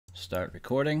Start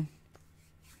recording.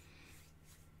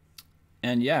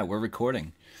 And yeah, we're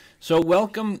recording. So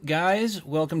welcome, guys.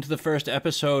 Welcome to the first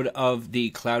episode of the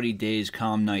Cloudy Days,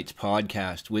 Calm Nights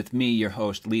podcast with me, your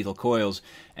host, Lethal Coilz,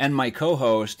 and my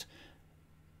co-host,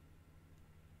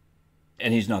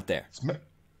 and he's not there.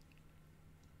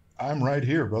 I'm right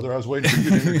here, brother. I was waiting for you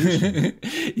to introduce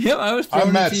me. Yeah, I was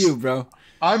throwing it to you, bro.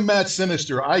 I'm Matt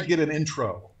Sinister. I get an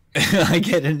intro. I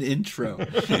get an intro.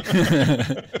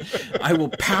 I will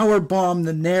power bomb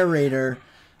the narrator.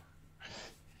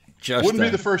 Wouldn't be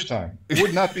the first time. It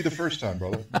would not be the first time,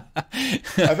 brother.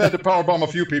 I've had to power bomb a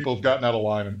few people who've gotten out of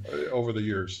line over the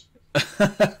years.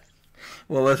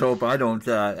 Well, let's hope I don't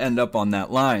end up on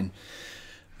that line.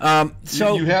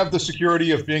 So you have the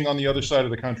security of being on the other side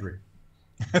of the country.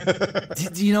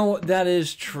 You know what? That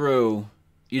is true.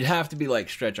 You'd have to be like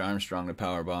Stretch Armstrong to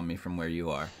power bomb me from where you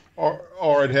are.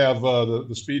 Or I'd have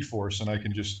the Speed Force, and I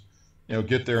can just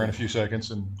get there in a few seconds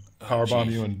and power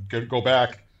bomb you and go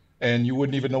back, and you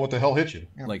wouldn't even know what the hell hit you.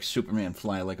 Like Superman,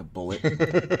 fly like a bullet.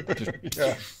 Just,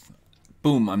 yeah.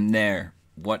 Boom! I'm there.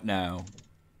 What now?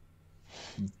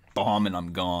 Bomb and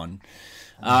I'm gone.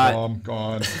 Bomb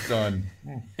gone, done.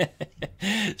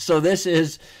 So this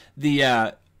is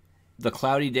the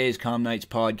Cloudy Days, Calm Nights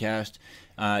podcast.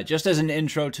 Just as an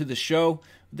intro to the show,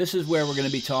 this is where we're going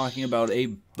to be talking about a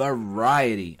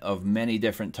variety of many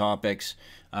different topics.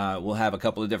 We'll have a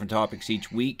couple of different topics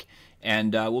each week,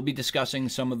 and we'll be discussing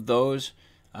some of those.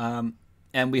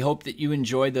 And we hope that you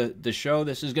enjoy the show.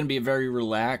 This is going to be a very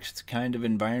relaxed kind of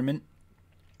environment.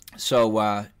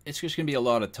 So it's just going to be a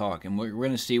lot of talk, and we're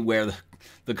going to see where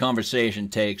the conversation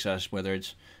takes us, whether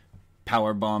it's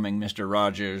power bombing Mr.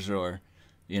 Rogers or,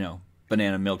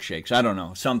 banana milkshakes. I don't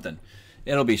know. Something.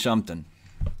 It'll be something.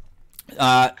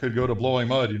 Could go to blowing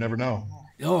mud. You never know.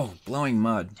 Oh, blowing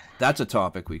mud. That's a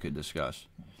topic we could discuss.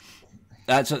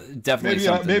 That's definitely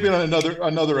maybe on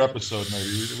another episode.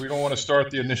 Maybe we don't want to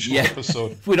start the initial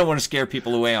episode. We don't want to scare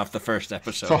people away off the first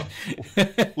episode.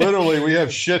 Literally, we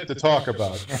have shit to talk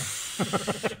about.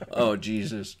 Oh,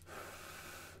 Jesus.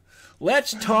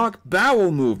 Let's talk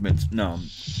bowel movements. No, I'm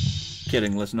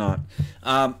kidding. Let's not.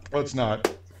 Let's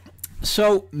not.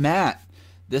 So, Matt,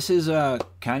 this is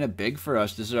kind of big for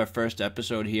us. This is our first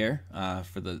episode here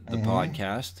for the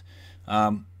podcast.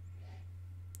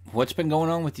 What's been going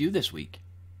on with you this week?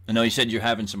 I know you said you're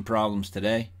having some problems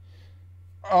today.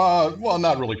 Well,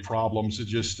 not really problems. It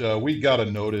just we got a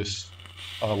notice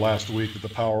last week that the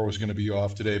power was going to be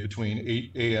off today between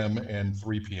 8 a.m. and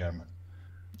 3 p.m.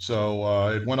 So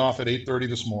it went off at 8:30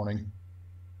 this morning,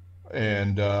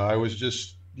 and I was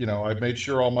just, I made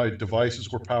sure all my devices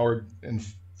were powered in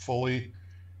fully.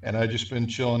 And I just been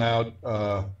chilling out,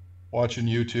 watching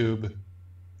YouTube,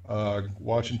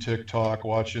 watching TikTok,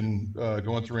 going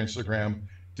through Instagram.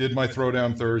 Did my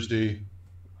Throwdown Thursday,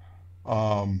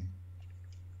 and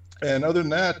other than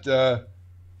that, the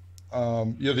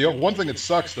one thing that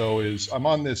sucks though is I'm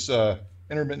on this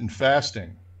intermittent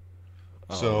fasting,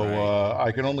 so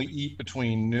I can only eat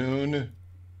between noon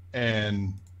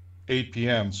and 8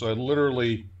 p.m. So I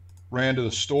literally ran to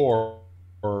the store,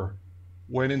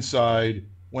 went inside.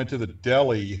 Went to the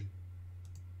deli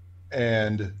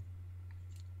and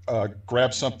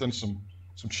grabbed something, some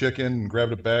chicken, and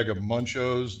grabbed a bag of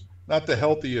Munchos. Not the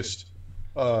healthiest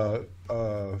I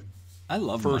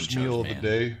love first Munchos, meal of the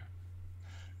day.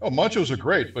 Oh, Munchos are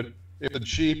great, but it's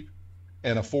cheap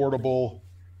and affordable,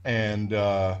 and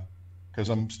because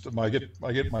I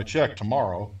get my check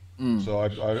tomorrow, so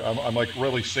I'm like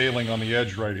really sailing on the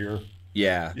edge right here.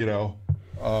 Yeah,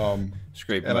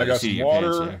 scrape. And I got some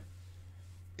water.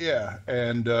 Yeah,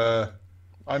 and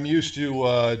I'm used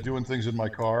to doing things in my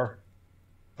car.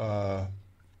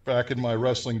 Back in my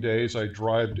wrestling days, I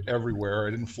drove everywhere.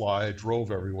 I didn't fly. I drove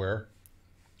everywhere.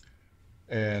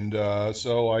 And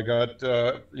so I got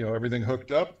everything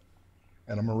hooked up,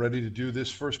 and I'm ready to do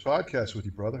this first podcast with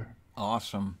you, brother.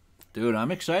 Awesome, dude! I'm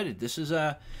excited. This is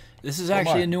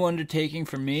actually a new undertaking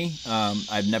for me.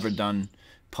 I've never done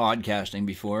podcasting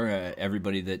before.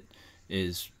 Everybody that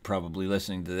is probably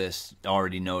listening to this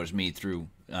already knows me through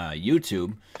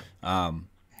YouTube.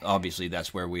 Obviously,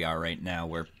 that's where we are right now.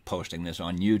 We're posting this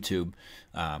on YouTube.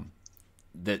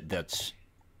 That's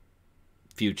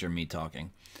future me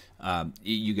talking.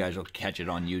 You guys will catch it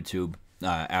on YouTube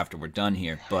after we're done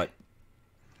here. But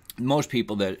most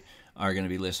people that are going to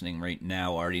be listening right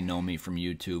now already know me from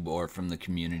YouTube or from the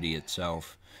community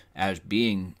itself as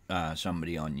being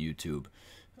somebody on YouTube.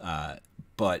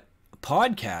 But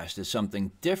podcast is something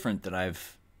different that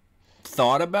I've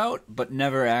thought about but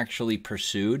never actually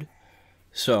pursued.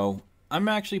 So I'm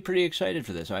actually pretty excited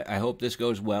for this. I hope this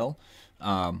goes well.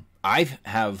 I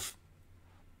have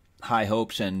high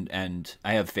hopes, and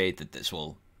I have faith that this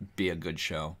will be a good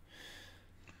show.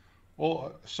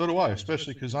 Well, so do I,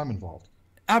 especially because I'm involved.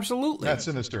 Absolutely. Matt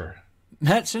Sinister.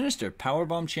 Matt Sinister,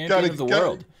 powerbomb champion of the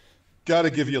world. Got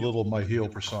to give you a little my heel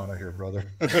persona here, brother.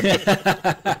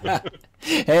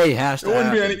 Hey, has to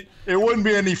happen. It wouldn't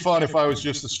be any fun if I was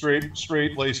just a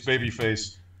straight laced baby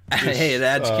face. Hey, it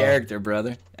adds character,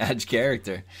 brother. Adds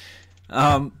character.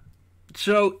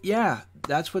 So yeah,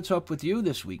 that's what's up with you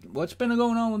this week. What's been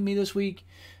going on with me this week?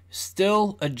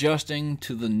 Still adjusting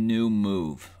to the new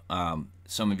move.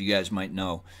 Some of you guys might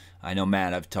know. I know,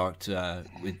 Matt, I've talked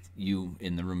with you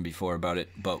in the room before about it,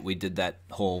 but we did that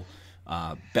whole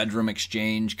bedroom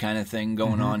exchange kind of thing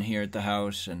going on here at the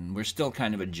house, and we're still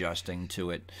kind of adjusting to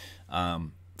it.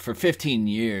 For 15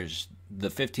 years, the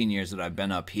 15 years that I've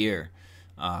been up here,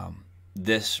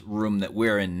 this room that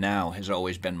we're in now has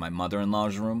always been my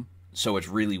mother-in-law's room, so it's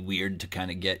really weird to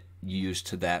kind of get used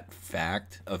to that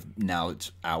fact of now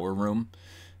it's our room.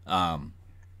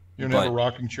 You don't have a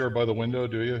rocking chair by the window,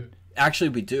 do you? Actually,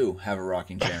 we do have a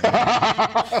rocking chair.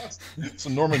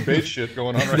 Some Norman Bates shit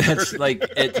going on right That's there. like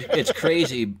it's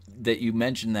crazy that you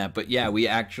mentioned that, but yeah, we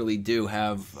actually do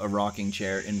have a rocking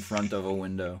chair in front of a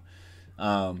window,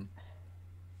 on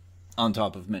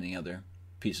top of many other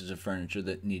pieces of furniture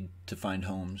that need to find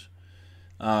homes.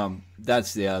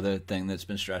 That's the other thing that's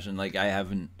been stressing. Like I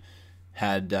haven't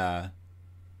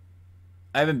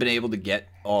been able to get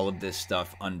all of this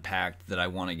stuff unpacked that I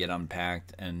want to get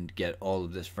unpacked and get all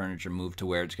of this furniture moved to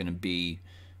where it's going to be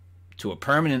to a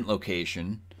permanent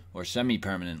location or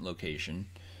semi-permanent location,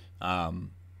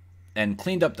 and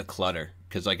cleaned up the clutter,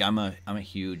 because like I'm a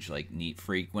huge like neat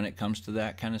freak when it comes to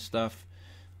that kind of stuff.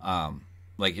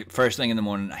 Like first thing in the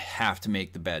morning, I have to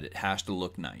make the bed. It has to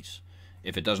look nice.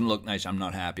 If it doesn't look nice, I'm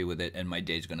not happy with it, and my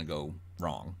day's going to go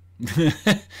wrong.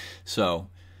 So.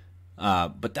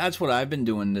 But that's what I've been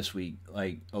doing this week.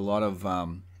 Like a lot of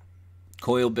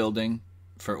coil building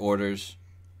for orders,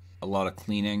 a lot of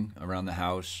cleaning around the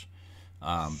house,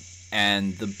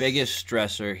 and the biggest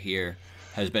stressor here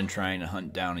has been trying to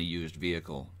hunt down a used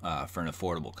vehicle for an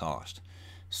affordable cost.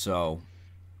 So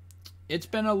it's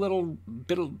been a little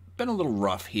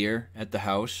rough here at the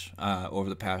house over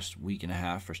the past week and a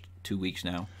half or 2 weeks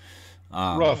now.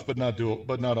 Rough, but not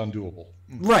undoable.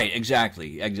 Right,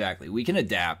 exactly. We can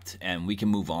adapt and we can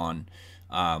move on.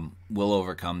 We'll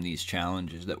overcome these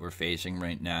challenges that we're facing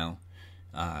right now.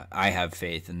 I have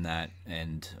faith in that,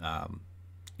 and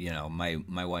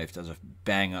my wife does a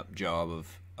bang up job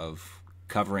of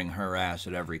covering her ass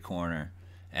at every corner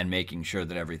and making sure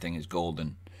that everything is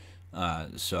golden.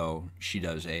 So she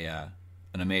does an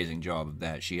amazing job of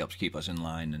that. She helps keep us in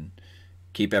line and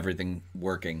keep everything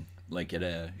working like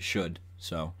it should.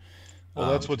 So,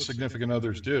 well, that's what significant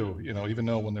others do. You know, even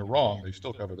though when they're wrong, they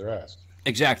still cover their ass.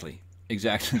 Exactly.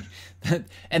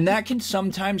 And that can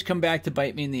sometimes come back to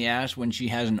bite me in the ass when she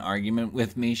has an argument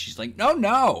with me. She's like,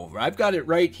 no, I've got it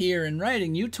right here in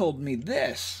writing. You told me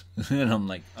this. And I'm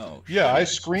like, oh, yeah, shit. I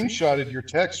screenshotted your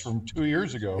text from 2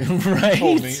 years ago. Right. You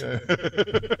told me.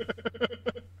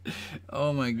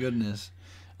 Oh, my goodness.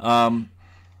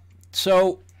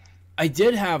 So I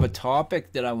did have a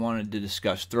topic that I wanted to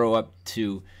discuss, throw up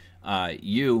to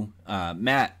you,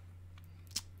 Matt.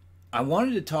 I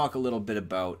wanted to talk a little bit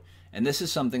about, and this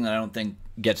is something that I don't think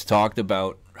gets talked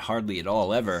about hardly at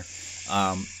all ever,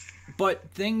 but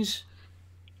things,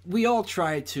 we all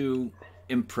try to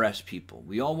impress people.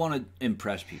 We all want to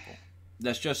impress people.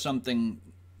 That's just something,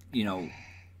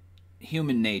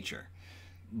 human nature.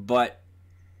 But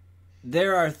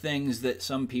there are things that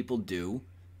some people do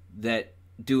that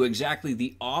do exactly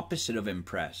the opposite of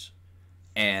impress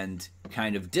and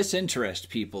kind of disinterest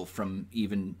people from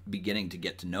even beginning to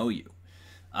get to know you.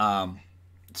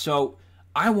 So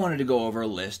I wanted to go over a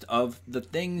list of the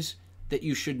things that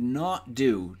you should not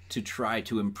do to try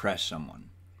to impress someone.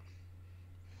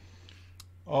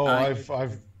 Oh,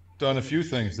 I've done a few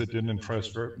things that didn't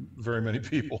impress very many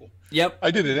people. Yep. I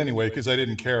did it anyway because I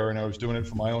didn't care and I was doing it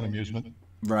for my own amusement.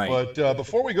 Right. But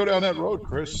before we go down that road,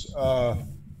 Chris,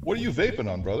 what are you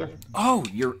vaping on, brother? Oh,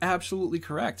 you're absolutely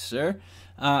correct, sir.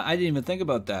 I didn't even think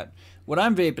about that. What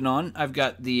I'm vaping on, I've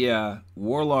got the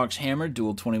Warlock's Hammer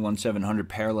Dual 21700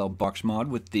 Parallel Bucks mod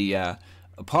with the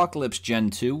Apocalypse Gen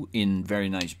 2 in very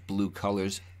nice blue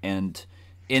colors. And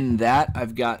in that,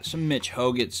 I've got some Mitch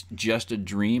Hoget's Just a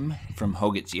Dream from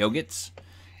Hoget's Yogurts.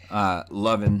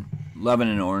 Loving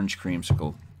an orange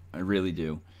creamsicle. I really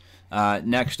do.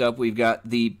 Next up, we've got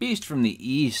the Beast from the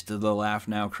East, the Laugh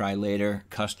Now, Cry Later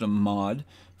custom mod,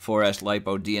 4S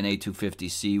Lipo DNA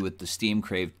 250C with the Steam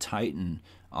Crave Titan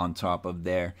on top of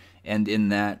there. And in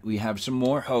that, we have some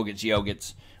more Hoget's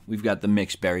Yogurts. We've got the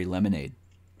Mixed Berry Lemonade.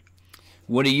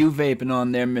 What are you vaping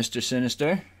on there, Mr.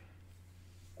 Sinister?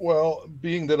 Well,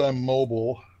 being that I'm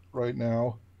mobile right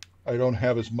now, I don't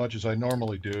have as much as I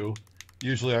normally do.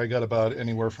 Usually I got about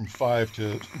anywhere from 5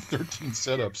 to 13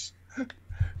 setups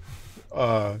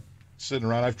uh, sitting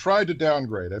around. I've tried to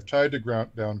downgrade. I've tried to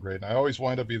downgrade, and I always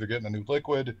wind up either getting a new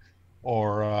liquid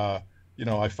or,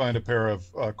 I find a pair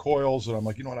of coils, and I'm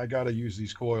like, you know what, I got to use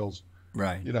these coils,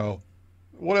 Right. you know,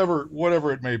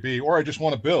 whatever it may be. Or I just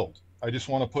want to build. I just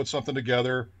want to put something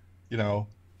together, you know.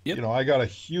 Yep. I got a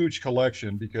huge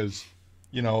collection because,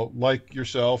 like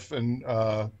yourself and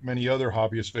many other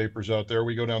hobbyist vapors out there,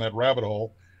 we go down that rabbit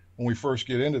hole when we first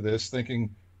get into this,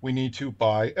 thinking we need to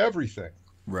buy everything.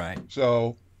 Right.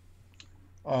 So,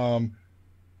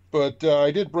 but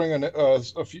I did bring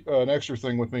an extra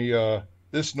thing with me.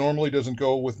 This normally doesn't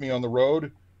go with me on the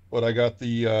road, but I got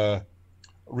the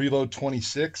Reload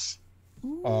 26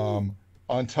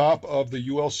 on top of the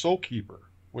UL Soul Keeper,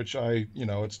 which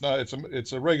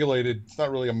it's a regulated, it's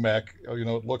not really a mech,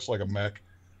 it looks like a mech,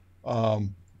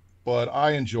 but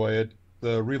I enjoy it.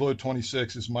 The Reload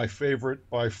 26 is my favorite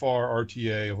by far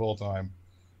RTA of all time,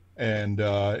 and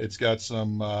it's got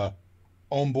some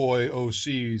Homeboy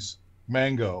OC's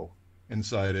Mango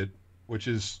inside it, which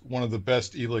is one of the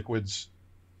best e-liquids.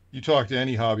 You talk to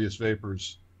any hobbyist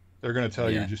vapors, they're going to tell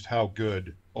you just how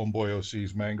good Homeboy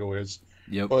OC's Mango is.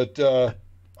 Yep. But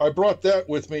I brought that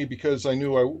with me because I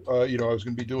knew I was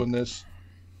going to be doing this,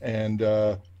 and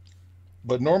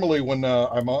but normally when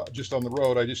I'm just on the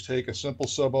road, I just take a simple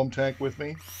sub-ohm tank with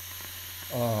me.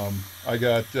 I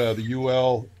got the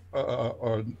UL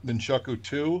Nunchaku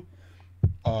 2.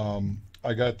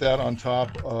 I got that on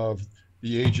top of the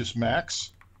Aegis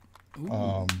Max,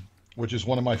 which is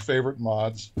one of my favorite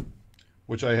mods.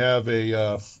 Which I have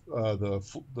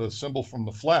the symbol from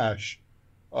the Flash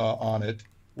on it,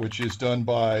 which is done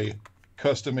by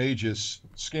Custom Aegis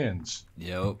Skins.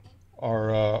 Yep.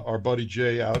 Our buddy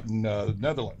Jay out in the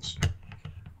Netherlands.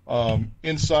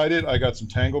 Inside it, I got some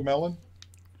Tango Melon,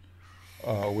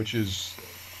 which is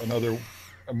another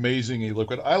amazing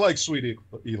e-liquid. I like sweet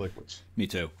e-liquids. Me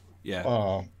too.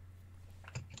 Yeah.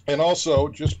 And also,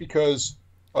 just because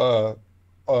Homeboy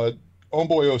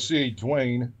OC,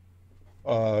 Dwayne,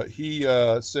 he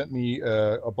sent me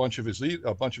a bunch of his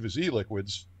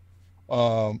e-liquids,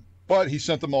 but he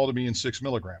sent them all to me in 6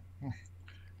 milligram,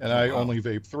 and I only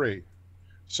vape 3.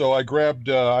 So I grabbed.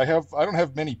 I don't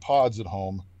have many pods at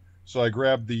home, so I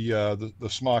grabbed the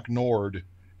Smock Nord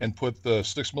and put the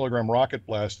 6 milligram Rocket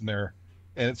Blast in there,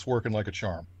 and it's working like a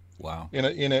charm. Wow. In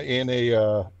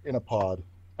a pod.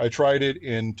 I tried it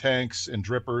in tanks and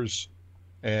drippers,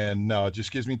 and no, it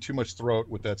just gives me too much throat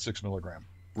with that 6 milligram.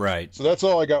 Right. So that's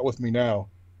all I got with me now.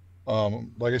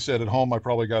 Like I said, at home I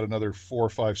probably got another 4 or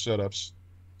 5 setups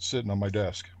sitting on my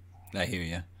desk. I hear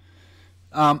you.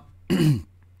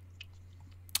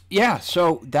 Yeah,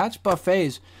 so that's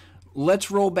buffets. Let's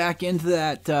roll back into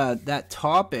that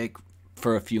topic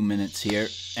for a few minutes here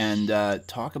and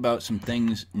talk about some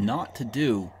things not to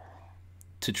do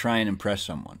to try and impress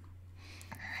someone.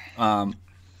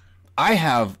 I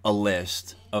have a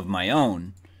list of my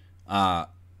own.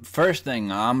 First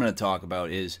thing I'm going to talk about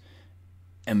is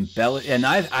embellish, and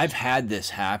I've had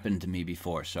this happen to me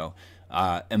before. So,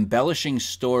 embellishing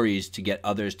stories to get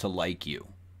others to like you.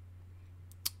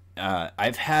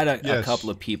 I've had a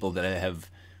couple of people that have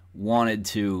wanted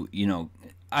to,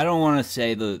 I don't want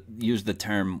to use the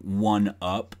term one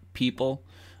up people,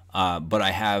 but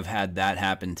I have had that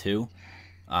happen too.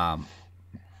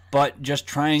 But just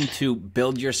trying to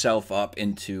build yourself up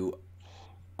into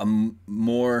a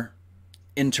more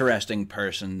interesting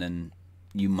person than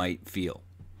you might feel.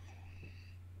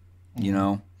 You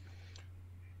know?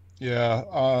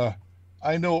 Yeah,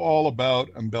 I know all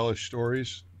about embellished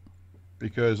stories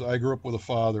because I grew up with a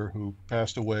father who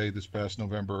passed away this past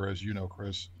November, as you know,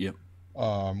 Chris. Yep.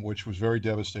 Which was very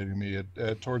devastating to me.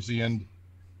 Towards the end,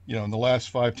 in the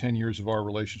last 5-10 years of our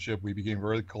relationship, we became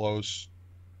very close.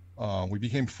 We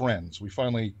became friends. We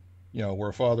finally, where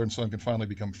a father and son can finally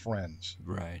become friends.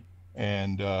 Right.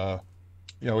 And,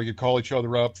 we could call each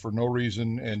other up for no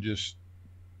reason and just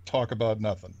talk about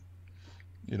nothing,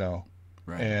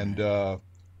 Right. And,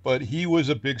 but he was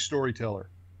a big storyteller.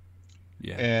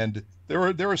 Yeah. And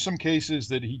there were some cases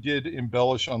that he did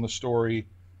embellish on the story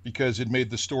because it made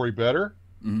the story better.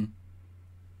 Mm-hmm.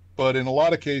 But in a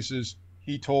lot of cases,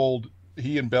 he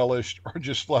embellished or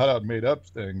just flat out made up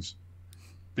things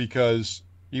because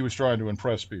he was trying to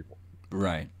impress people.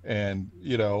 Right. And,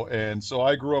 and so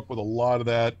I grew up with a lot of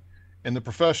that. In the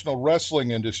professional wrestling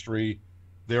industry,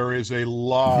 there is a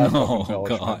lot of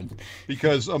embellishment. God.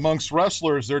 Because amongst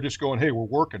wrestlers, they're just going, hey, we're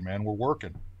working, man, we're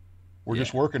working. We're Yeah.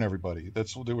 just working everybody.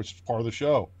 That's what was part of the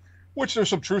show, which there's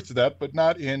some truth to that, but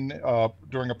not in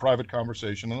during a private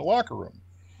conversation in the locker room.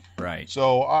 Right.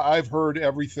 So I've heard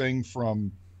everything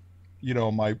from,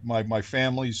 my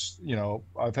family's,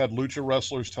 I've had lucha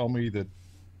wrestlers tell me that,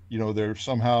 they're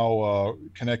somehow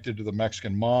connected to the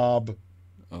Mexican mob.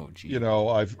 Oh, gee.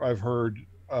 I've heard,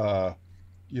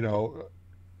 you know,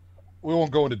 we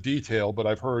won't go into detail, but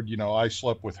I've heard, I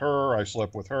slept with her, I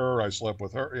slept with her, I slept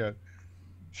with her. Yeah,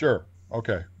 sure,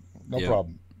 okay, no Yep.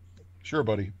 problem. Sure,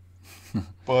 buddy.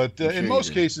 But I'm in sure you most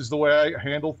did. cases, the way I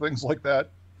handle things like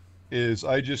that is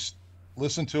I just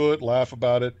listen to it, laugh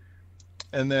about it,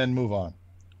 and then move on.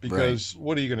 Right. Because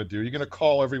what are you going to do? You're going to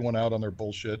call everyone out on their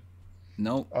bullshit.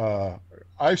 Nope.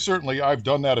 I've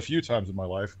done that a few times in my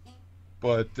life,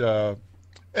 but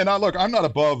and I'm not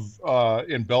above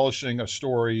embellishing a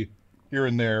story here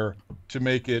and there to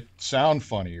make it sound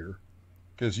funnier,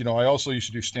 because I also used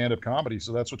to do stand-up comedy,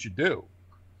 so that's what you do,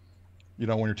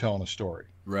 when you're telling a story.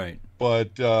 Right.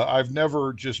 But I've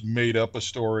never just made up a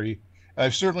story.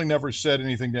 I've certainly never said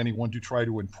anything to anyone to try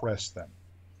to impress them.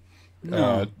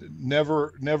 No.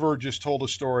 Never just told a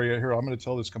story. Here, I'm going to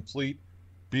tell this complete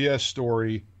BS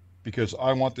story because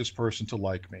I want this person to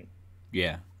like me.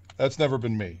 Yeah. That's never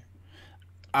been me.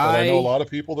 But I know a lot of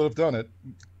people that have done it.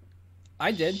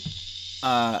 I did.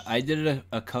 I did it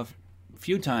a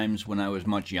few times when I was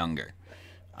much younger.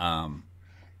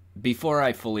 Before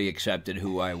I fully accepted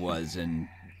who I was, and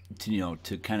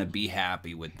to kind of be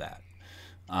happy with that.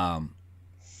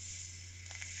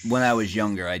 When I was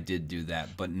younger, I did do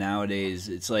that, but nowadays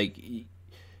it's like,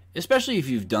 especially if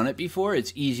you've done it before,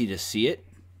 it's easy to see it.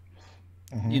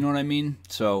 Mm-hmm. You know what I mean?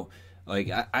 So,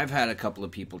 like, I've had a couple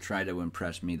of people try to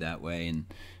impress me that way, and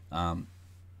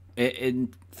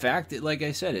in fact, like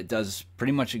I said, it does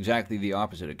pretty much exactly the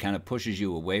opposite. It kind of pushes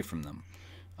you away from them,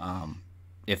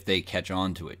 if they catch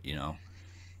on to it,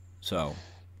 So,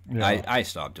 Yeah. I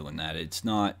stopped doing that. It's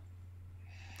not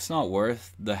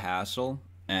worth the hassle,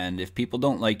 and if people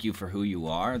don't like you for who you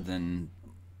are, then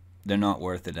they're not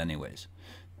worth it anyways.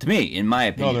 To me, in my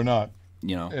opinion. No, they're not.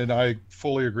 You know. And I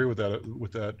fully agree with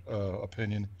that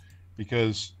opinion,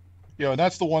 because and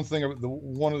that's the one thing.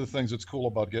 One of the things that's cool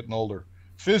about getting older.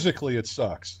 Physically, it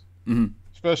sucks, Mm-hmm.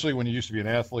 especially when you used to be an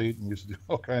athlete and used to do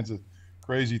all kinds of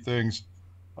crazy things.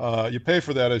 You pay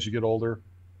for that as you get older,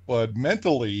 but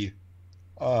mentally,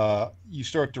 you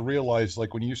start to realize,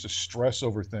 like, when you used to stress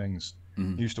over things,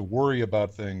 Mm-hmm. you used to worry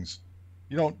about things.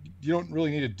 You don't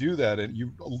really need to do that, and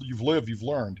you've lived, you've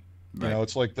learned. Right.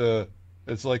 It's like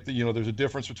there's a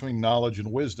difference between knowledge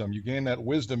and wisdom. You gain that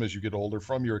wisdom as you get older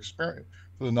from your experience,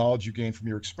 from the knowledge you gain from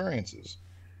your experiences.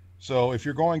 So if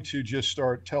you're going to just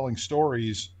start telling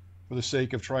stories for the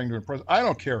sake of trying to impress, I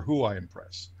don't care who I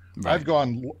impress. Right. I've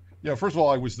gone, first of all,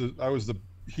 I was the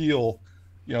heel,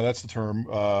 that's the term,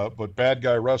 but bad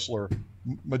guy wrestler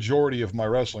majority of my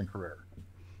wrestling career.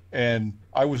 And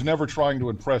I was never trying to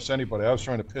impress anybody. I was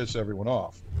trying to piss everyone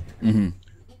off. Mm-hmm.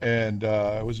 And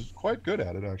I was quite good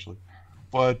at it, actually.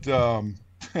 But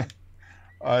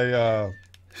I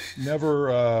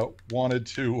never wanted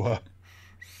to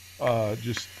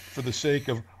just for the sake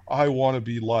of, I want to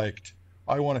be liked.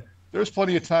 There's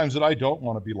plenty of times that I don't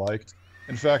want to be liked.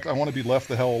 In fact, I want to be left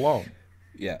the hell alone.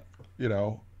 Yeah.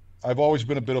 I've always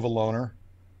been a bit of a loner.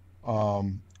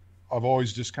 I've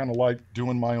always just kind of liked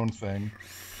doing my own thing.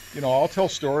 I'll tell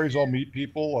stories, I'll meet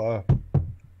people,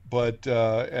 but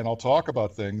and I'll talk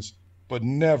about things, but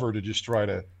never to just try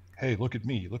to, hey, look at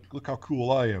me, look how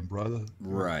cool I am, brother.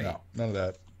 Right. No, none of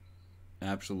that.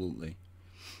 Absolutely.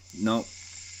 No,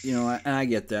 and I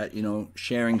get that.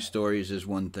 Sharing stories is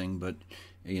one thing, but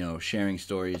sharing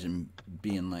stories and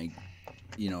being like,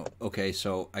 okay,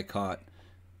 so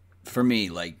for me,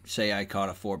 like, say I caught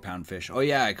a 4-pound fish. Oh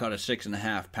yeah, I caught a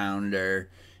 6.5 pounder.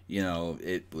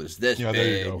 It was this Yeah, big.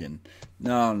 there you go. And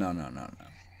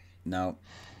no.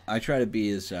 I try to be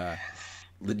as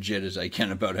legit as I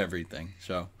can about everything.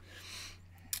 So,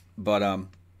 but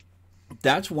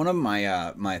that's one of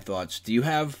my thoughts. Do you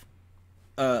have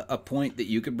a point that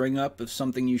you could bring up of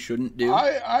something you shouldn't do?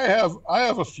 I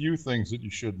have a few things that you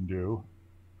shouldn't do.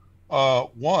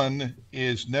 One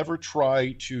is never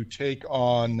try to take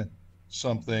on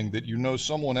something that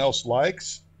someone else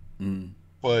likes,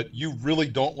 but you really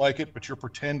don't like it, but you're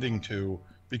pretending to,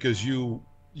 because you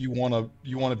want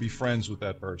to be friends with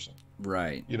that person.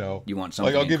 Right. You want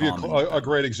something. Like, I'll give you common. a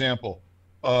great example.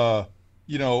 In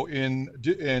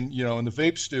the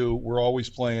vape stew, we're always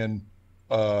playing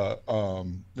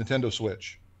Nintendo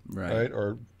Switch, right?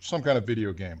 Or some kind of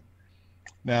video game.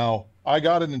 Now, I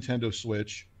got a Nintendo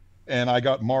Switch, and I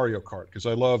got Mario Kart because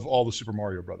I love all the Super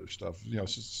Mario Brothers stuff.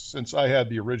 Since I had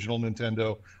the original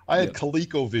Nintendo, I had Yep.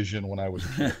 ColecoVision when I was a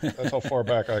kid. That's how far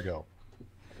back I go.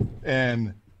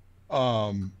 And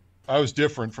I was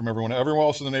different from everyone. Everyone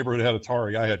else in the neighborhood had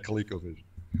Atari. I had ColecoVision.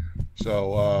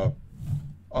 So,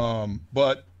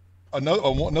 but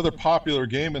another popular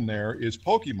game in there is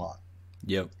Pokemon.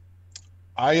 Yep.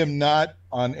 I am not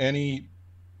on any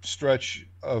stretch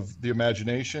of the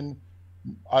imagination.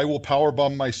 I will power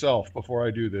bomb myself before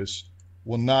I do this.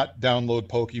 Will not download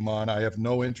Pokemon. I have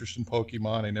no interest in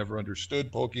Pokemon. I never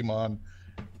understood Pokemon.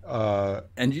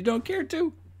 And you don't care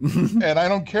to? And I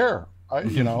don't care. I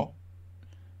get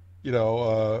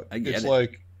it's it.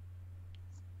 like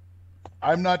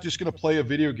I'm not just going to play a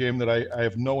video game that I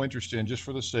have no interest in just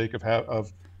for the sake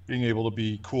of being able to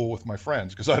be cool with my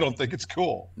friends because I don't think it's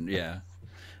cool. Yeah.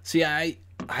 See, I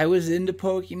was into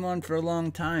Pokemon for a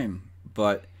long time,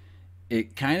 but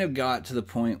it kind of got to the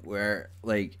point where,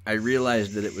 like, I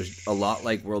realized that it was a lot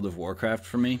like World of Warcraft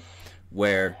for me,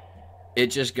 where it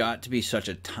just got to be such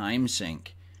a time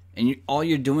sink, and all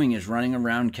you're doing is running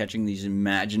around catching these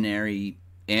imaginary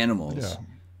animals. Yeah.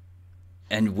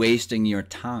 And wasting your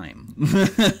time.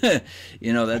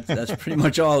 That's pretty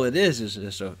much all it is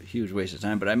just a huge waste of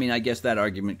time. But I mean, I guess that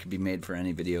argument could be made for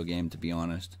any video game, to be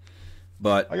honest.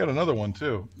 But I got another one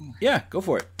too. Yeah, go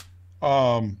for it.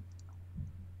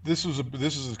 This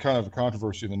is kind of a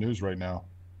controversy in the news right now.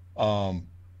 And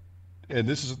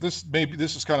this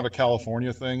is kind of a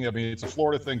California thing. I mean, it's a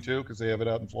Florida thing too because they have it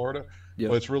out in Florida, Yep.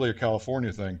 but it's really a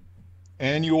California thing.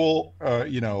 Annual,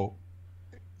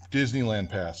 Disneyland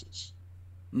passes.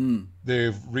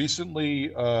 They've recently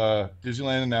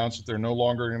Disneyland announced that they're no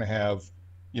longer going to have,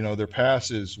 their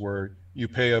passes where you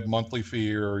pay a monthly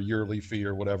fee or a yearly fee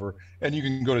or whatever, and you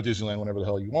can go to Disneyland whenever the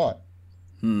hell you want.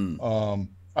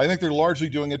 I think they're largely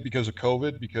doing it because of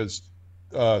COVID, because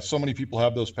so many people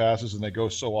have those passes and they go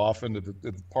so often that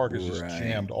the park is just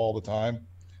jammed all the time.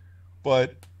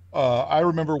 But I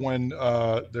remember when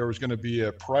there was going to be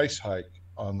a price hike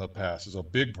on the passes, a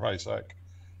big price hike.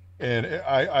 And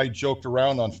I joked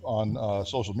around on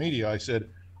social media. I said,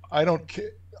 I don't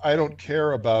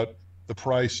care about the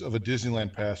price of a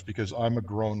Disneyland pass because I'm a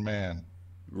grown man.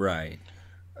 Right.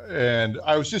 And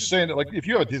I was just saying that, like, if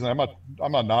you have a Disneyland,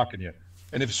 I'm not knocking you.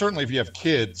 And certainly if you have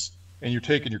kids and you're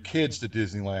taking your kids to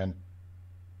Disneyland,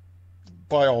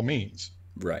 by all means.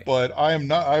 Right. But I've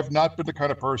not been the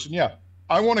kind of person. Yeah,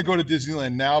 I want to go to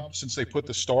Disneyland now since they put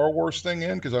the Star Wars thing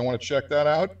in because I want to check that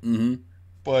out. Mm-hmm.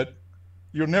 But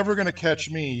you're never going to catch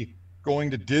me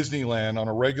going to Disneyland on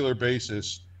a regular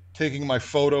basis, taking my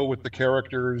photo with the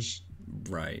characters.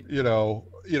 Right. None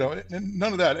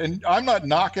of that. And I'm not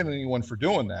knocking anyone for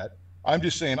doing that. I'm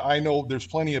just saying I know there's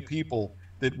plenty of people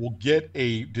that will get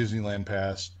a Disneyland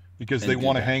pass because they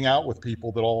want to hang out with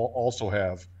people that also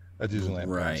have a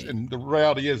Disneyland pass. And the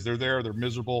reality is they're there, they're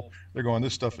miserable, they're going,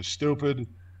 this stuff is stupid.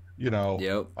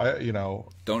 Yep.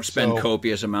 Don't spend so,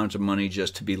 copious amounts of money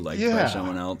just to be liked by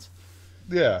someone else.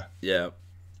 Yeah. Yeah.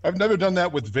 I've never done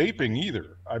that with vaping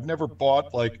either. I've never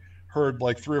heard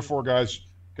 3 or 4 guys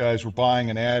were buying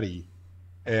an Addy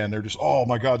and they're just, oh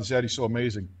my God, this Addy's so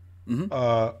amazing.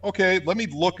 Mm-hmm. Okay, let me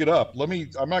look it up.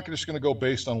 I'm not just going to go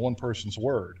based on one person's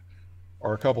word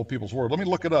or a couple of people's word. Let me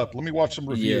look it up. Let me watch some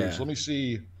reviews. Yeah. Let me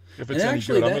see if it's any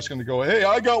good. I'm just going to go, hey,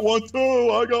 I got one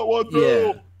too.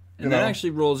 Yeah. And that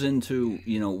actually rolls into,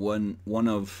 one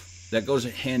of that goes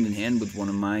hand in hand with one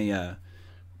of my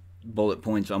bullet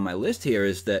points on my list here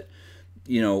is that,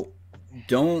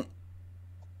 don't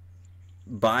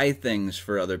buy things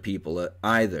for other people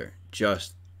either.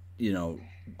 Just,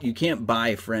 you can't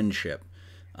buy friendship.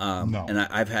 No. And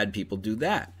I've had people do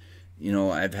that.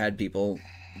 I've had people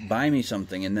buy me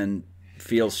something and then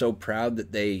feel so proud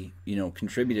that they,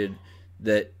 contributed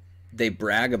that they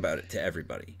brag about it to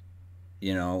everybody.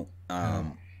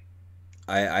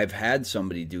 I've had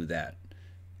somebody do that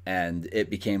and it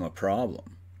became a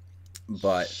problem.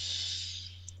 But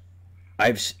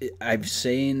I've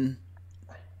seen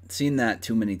that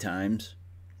too many times.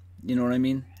 You know what I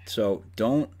mean? So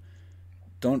don't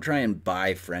try and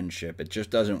buy friendship. It just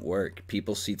doesn't work.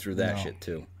 People see through that shit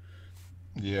too.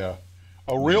 Yeah.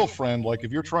 A real friend, like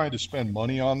if you're trying to spend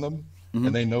money on them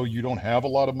and they know you don't have a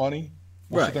lot of money,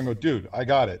 they'll sit there and go, dude, I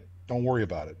got it. Don't worry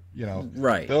about it.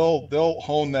 Right. They'll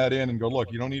hone that in and go,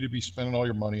 look, you don't need to be spending all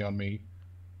your money on me.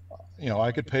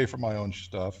 I could pay for my own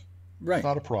stuff. Right. It's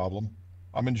not a problem.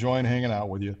 I'm enjoying hanging out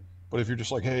with you. But if you're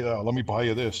just like, hey, let me buy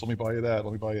you this, let me buy you that,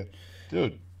 let me buy you,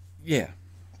 dude. Yeah.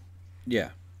 Yeah.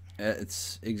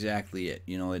 It's exactly it.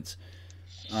 It's,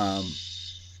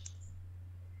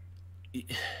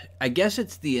 I guess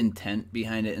it's the intent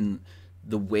behind it and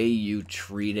the way you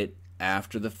treat it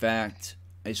after the fact,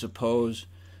 I suppose.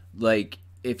 Like,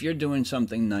 if you're doing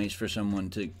something nice for someone,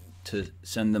 to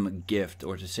send them a gift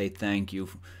or to say thank you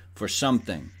for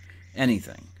something,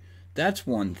 anything, that's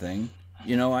one thing.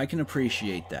 You know, I can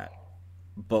appreciate that.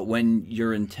 But when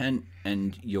your intent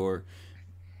and your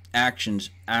actions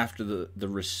after the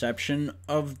reception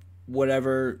of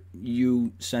whatever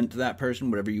you sent to that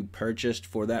person, whatever you purchased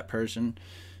for that person,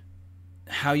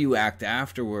 how you act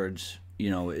afterwards, you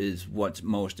know, is what's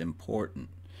most important.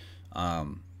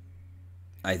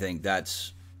 I think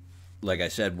that's, like I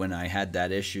said, when I had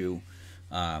that issue,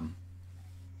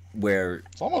 where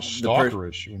it's almost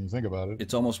stalkerish when you think about it.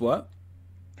 It's almost what?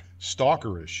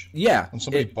 Stalkerish. Yeah. When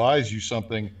somebody buys you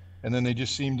something and then they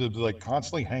just seem to be like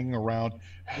constantly hanging around.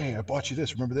 Hey, I bought you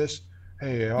this. Remember this?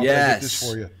 Hey, I'll get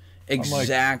this for you.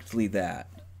 Exactly that.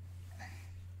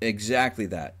 Exactly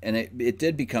that. And it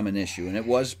did become an issue, and it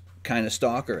was kind of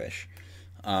stalkerish.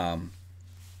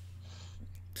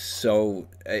 So,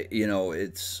 you know,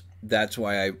 that's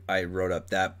why I wrote up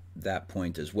that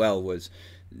point as well, was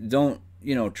don't,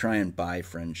 you know, try and buy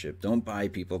friendship. Don't buy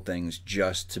people things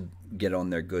just to get on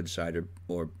their good side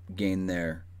or gain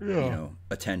their, you know,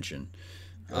 attention.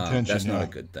 That's not a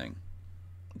good thing.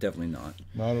 Definitely not.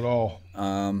 Not at all.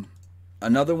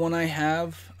 Another one I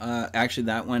have, actually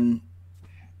that one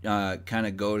kind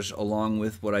of goes along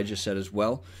with what I just said as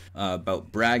well,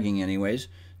 about bragging anyways.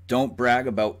 Don't brag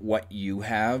about what you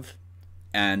have,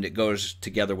 and it goes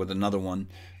together with another one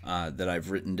that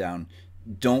I've written down.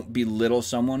 Don't belittle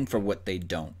someone for what they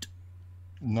don't.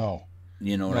 No.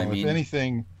 You know what I mean?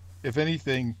 If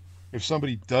anything, if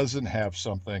somebody doesn't have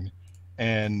something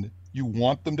and you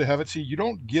want them to have it, see, you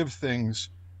don't give things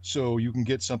so you can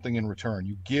get something in return.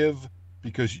 You give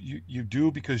because you do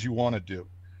because you want to do.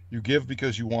 You give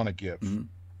because you want to give. Mm-hmm.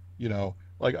 You know,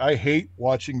 like I hate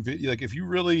watching like if you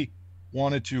really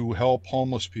wanted to help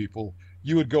homeless people,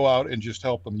 you would go out and just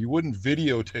help them. You wouldn't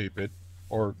videotape it,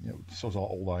 or, you know, so how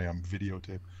old I am,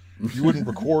 videotape. You wouldn't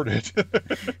record it.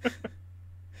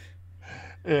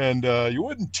 And you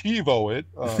wouldn't TiVo it.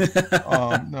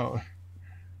 No.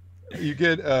 You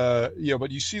get, you know,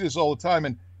 but you see this all the time.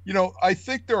 And, you know, I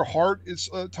think their heart is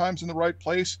at times in the right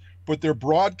place, but they're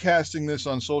broadcasting this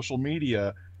on social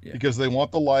media because they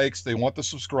want the likes, they want the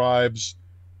subscribes,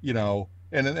 you know.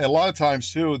 And a lot of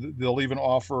times, too, they'll even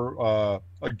offer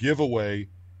a giveaway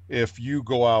if you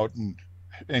go out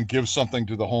and give something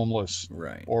to the homeless.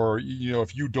 Right. Or, you know,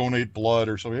 if you donate blood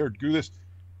or something, here, do this.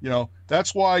 You know,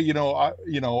 that's why, you know,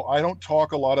 I don't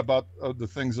talk a lot about the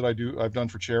things that I've done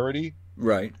for charity.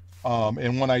 Right.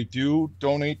 And when I do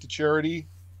donate to charity,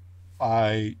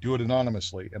 I do it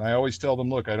anonymously. And I always tell them,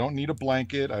 look, I don't need a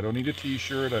blanket. I don't need a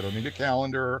T-shirt. I don't need a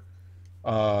calendar.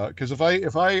 Because if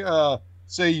I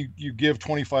say you give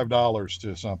 $25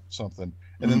 to something,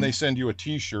 and then they send you a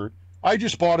T-shirt, I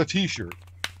just bought a T-shirt.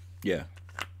 Yeah.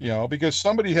 You know, because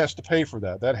somebody has to pay for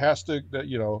that. That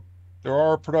you know, there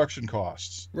are production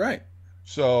costs. Right.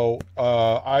 So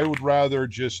I would rather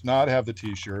just not have the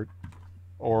T-shirt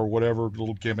or whatever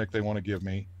little gimmick they want to give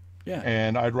me. Yeah.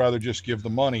 And I'd rather just give the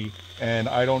money, and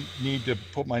I don't need to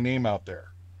put my name out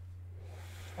there.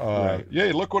 Right.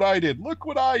 Yeah, look what I did. Look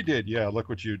what I did. Yeah, look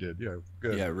what you did. Yeah,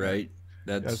 good. Yeah, right.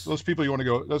 That's those people you want to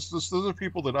go. Those are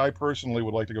people that I personally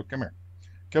would like to go. Come here,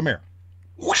 come here.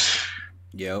 Whoosh.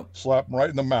 Yep. Slap them right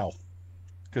in the mouth,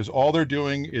 because all they're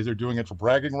doing is they're doing it for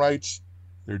bragging rights.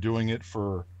 They're doing it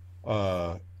for,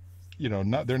 you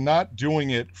know, they're not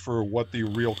doing it for what the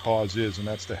real cause is, and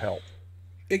that's to help.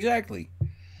 Exactly,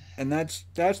 and that's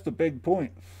the big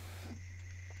point.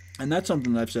 And that's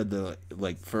something that I've said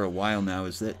like for a while now,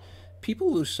 is that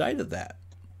people lose sight of that.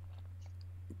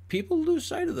 People lose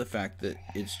sight of the fact that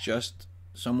it's just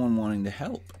someone wanting to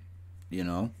help, you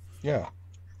know? Yeah.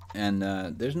 And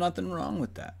there's nothing wrong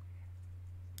with that.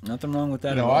 Nothing wrong with that.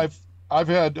 You know, at all.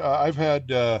 I've had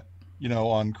you know,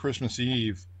 on Christmas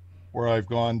Eve, where I've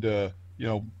gone to, you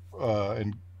know,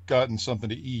 and gotten something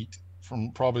to eat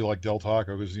from probably like Del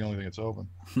Taco, because it's the only thing that's open.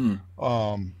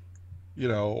 You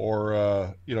know,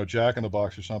 or you know, Jack in the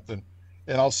Box or something,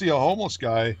 and I'll see a homeless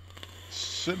guy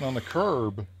sitting on the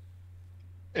curb,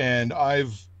 and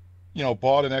I've, you know,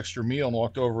 bought an extra meal and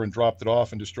walked over and dropped it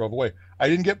off and just drove away. I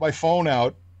didn't get my phone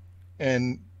out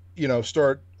and, you know,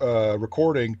 start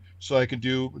recording so I could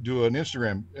do an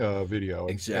Instagram video.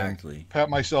 Exactly. And pat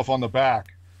myself on the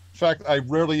back. In fact, I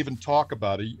rarely even talk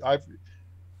about it.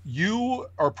 You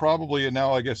are probably, and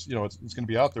now I guess, you know, it's going to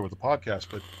be out there with the podcast,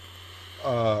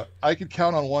 but I could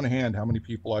count on one hand how many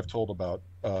people I've told about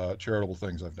charitable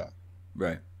things I've done.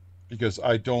 Right. Because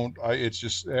it's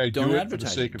just, I don't do it advertise for the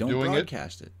sake it. of doing it. Don't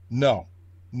broadcast it. No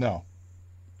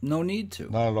need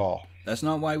to. Not at all. That's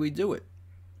not why we do it.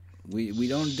 We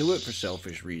don't do it for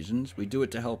selfish reasons. We do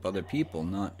it to help other people,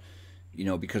 not,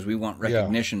 because we want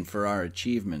recognition for our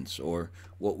achievements or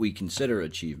what we consider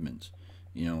achievements.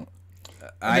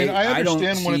 I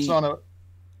understand when it's on a.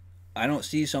 I don't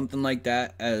see something like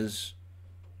that as,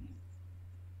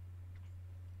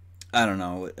 I don't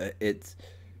know. It's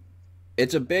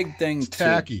a big thing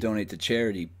to donate to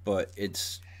charity, but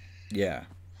it's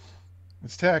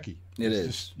tacky. It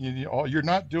is. You're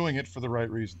not doing it for the right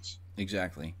reasons.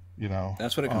 Exactly.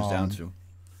 That's what it comes down to.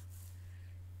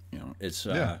 It's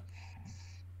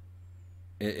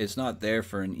it's not there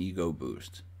for an ego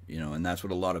boost, and that's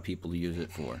what a lot of people use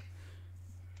it for.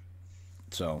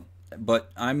 So,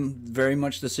 but I'm very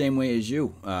much the same way as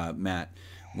you, Matt.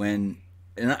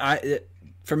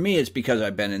 For me, it's because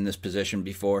I've been in this position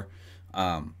before.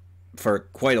 For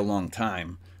quite a long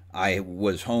time, I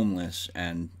was homeless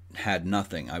and had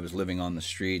nothing. I was living on the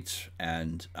streets,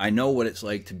 and I know what it's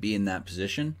like to be in that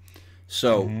position.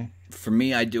 So for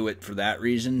me, I do it for that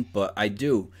reason, but I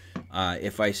do.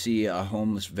 If I see a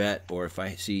homeless vet or if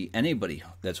I see anybody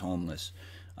that's homeless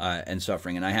and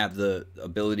suffering and I have the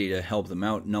ability to help them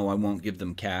out, no, I won't give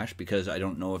them cash because I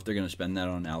don't know if they're going to spend that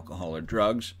on alcohol or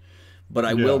drugs. But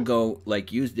I will go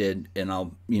like you did, and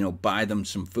I'll buy them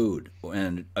some food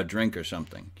and a drink or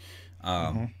something,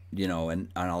 and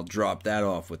I'll drop that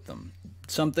off with them.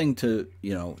 Something to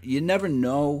you never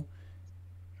know.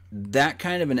 That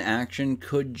kind of an action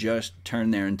could just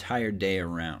turn their entire day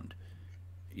around.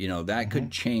 That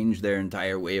could change their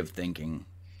entire way of thinking.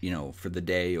 For the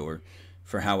day or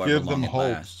for however long it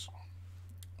lasts.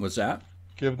 What's that?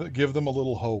 Give them a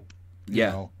little hope.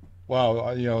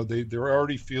 Wow, they're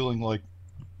already feeling like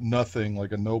nothing,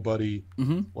 like a nobody,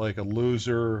 like a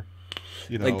loser,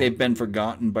 like they've been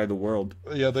forgotten by the world.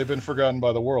 Yeah, they've been forgotten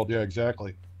by the world. Yeah,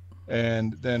 exactly.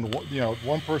 And then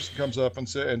one person comes up and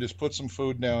just puts some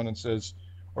food down and says,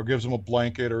 or gives them a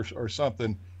blanket or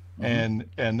something, and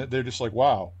they're just like,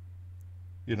 wow,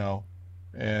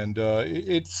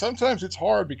 And sometimes it's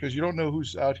hard because you don't know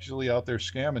who's actually out there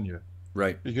scamming you.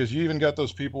 Right. Because you even got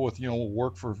those people with,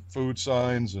 work for food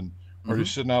signs and or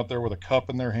just sitting out there with a cup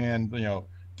in their hand,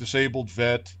 disabled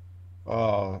vet,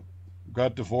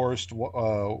 got divorced,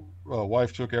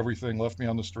 wife took everything, left me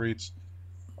on the streets.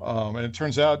 And it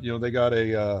turns out, they got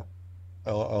a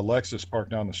Lexus parked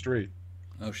down the street.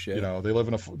 Oh shit. They live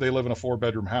in a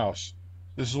 4-bedroom house.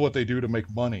 This is what they do to make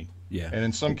money. Yeah. And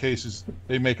in some cases,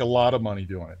 they make a lot of money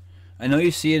doing it. I know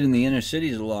you see it in the inner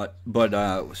cities a lot,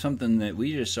 but something that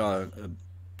we just saw a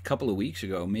couple of weeks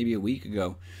ago, maybe a week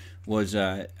ago, was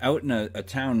out in a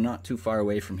town not too far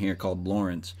away from here called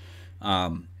Lawrence.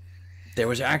 There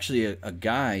was actually a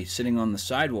guy sitting on the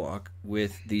sidewalk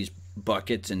with these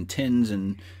buckets and tins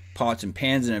and pots and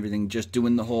pans and everything, just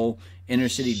doing the whole inner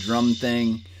city drum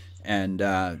thing and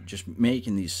just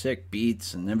making these sick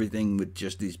beats and everything with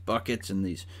just these buckets and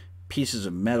these pieces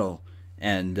of metal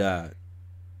and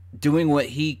doing what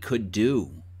he could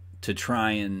do to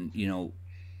try and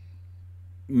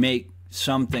make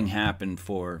something happen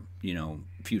for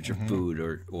future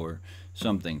food or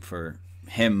something for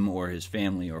him or his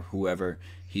family or whoever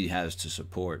he has to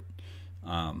support.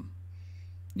 And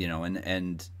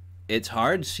it's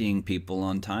hard seeing people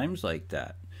on times like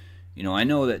that. I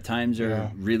know that times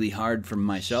are really hard for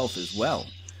myself as well,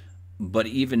 but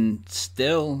even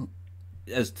still,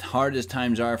 as hard as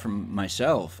times are for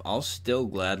myself, I'll still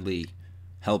gladly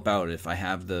help out if I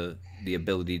have the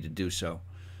ability to do so.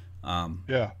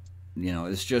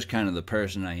 It's just kind of the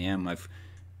person I am.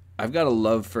 I've got a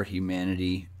love for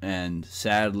humanity, and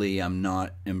sadly, I'm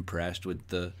not impressed with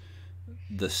the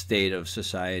state of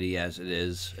society as it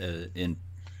is in.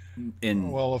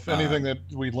 Well, if anything that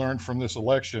we learned from this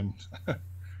election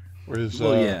was,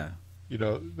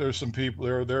 there's some people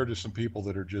there are just some people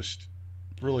that are just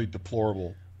really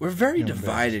deplorable. We're a very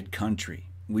divided country.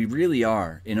 We really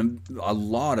are in a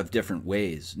lot of different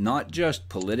ways, not just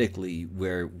politically,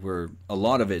 where a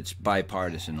lot of it's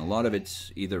bipartisan, a lot of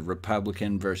it's either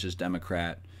Republican versus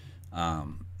Democrat,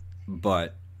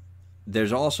 but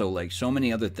there's also like so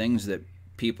many other things that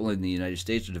people in the United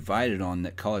States are divided on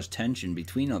that cause tension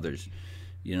between others.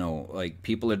 Like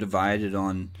people are divided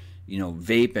on,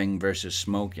 vaping versus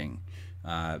smoking.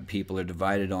 People are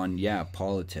divided on,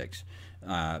 politics.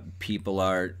 People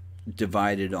are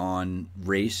divided on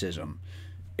racism.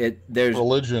 There's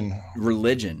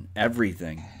religion,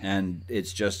 everything, and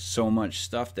it's just so much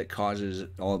stuff that causes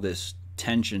all this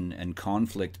tension and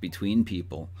conflict between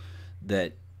people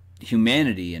that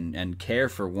humanity and care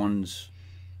for one's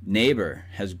neighbor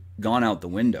has gone out the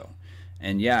window.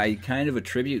 And I kind of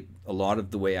attribute a lot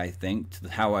of the way I think to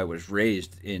how I was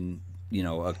raised in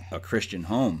a Christian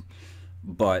home.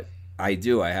 but I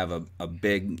do. I have a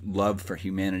big love for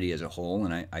humanity as a whole,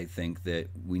 and I think that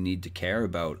we need to care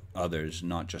about others,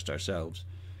 not just ourselves.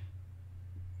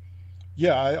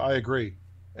 Yeah, I agree.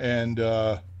 And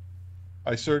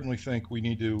I certainly think we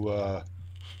need to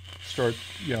start,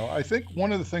 I think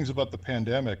one of the things about the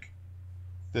pandemic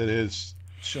that is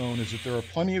shown is that there are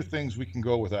plenty of things we can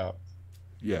go without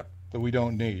Yeah. that we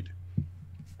don't need.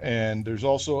 And there's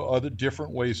also other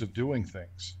different ways of doing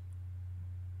things,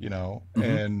 Mm-hmm.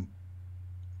 and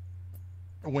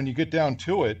when you get down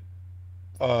to it,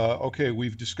 okay,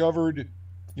 we've discovered,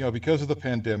 because of the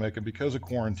pandemic and because of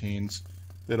quarantines,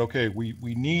 that, okay, we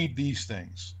need these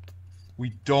things. We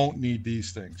don't need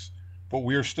these things, but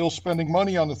we are still spending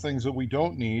money on the things that we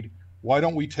don't need. Why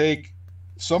don't we take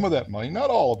some of that money, not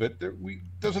all of it?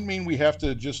 Doesn't mean we have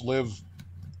to just live,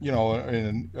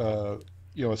 in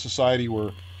a society where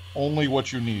only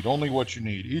what you need,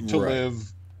 eat to Right.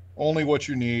 live, only what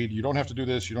you need. You don't have to do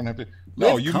this. You don't have to.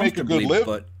 No, Live you make a good comfortably, live.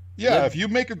 but Yeah, live. if you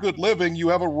make a good living, you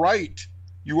have a right.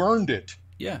 You earned it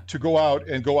Yeah. to go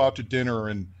out to dinner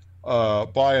and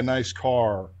buy a nice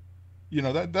car.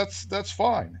 That's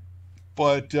fine.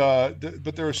 But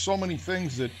there are so many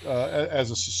things that,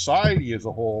 as a society as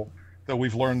a whole, that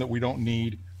we've learned that we don't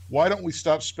need. Why don't we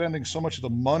stop spending so much of the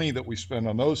money that we spend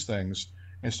on those things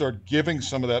and start giving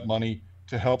some of that money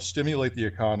to help stimulate the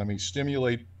economy,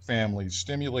 stimulate families,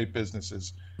 stimulate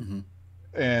businesses? Mm-hmm.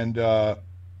 And there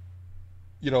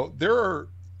are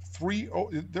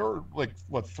there are like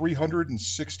what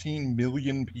 316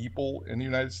 million people in the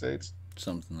United States.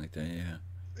 Something like that. Yeah.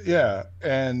 Yeah,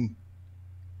 and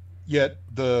yet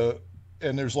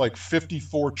there's like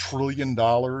 $54 trillion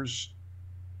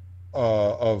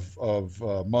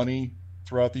of money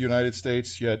throughout the United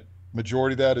States. Yet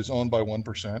majority of that is owned by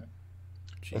 1% of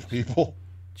Jeez. people.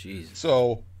 Jesus.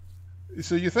 So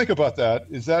you think about that.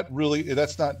 Is that really?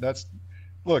 That's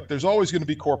look. There's always going to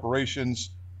be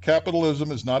corporations.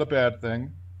 Capitalism is not a bad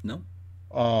thing. No.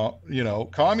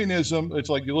 Communism. It's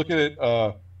like you look at it.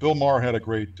 Bill Maher had a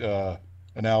great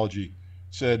analogy.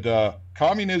 Said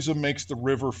communism makes the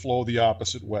river flow the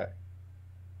opposite way,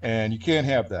 and you can't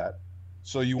have that.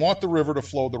 So you want the river to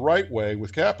flow the right way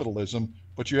with capitalism,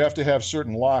 but you have to have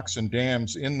certain locks and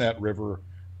dams in that river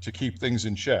to keep things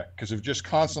in check. Because if it just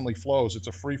constantly flows, it's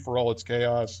a free for all. It's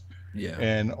chaos, Yeah.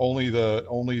 and only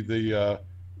the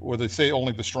or they say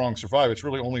only the strong survive. It's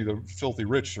really only the filthy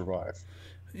rich survive.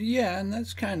 Yeah, and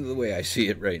that's kind of the way I see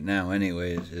it right now.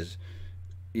 Anyways, is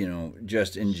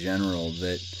just in general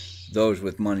that those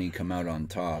with money come out on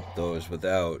top. Those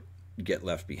without get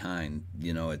left behind.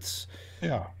 It's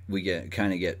Yeah. we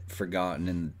get forgotten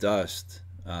in the dust,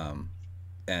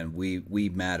 and we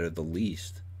matter the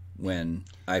least. When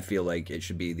I feel like it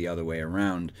should be the other way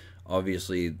around.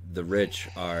 Obviously, the rich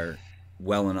are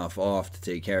well enough off to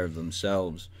take care of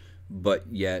themselves, but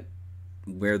yet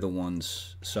we're the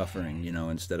ones suffering.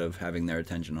 Instead of having their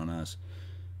attention on us.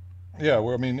 Yeah.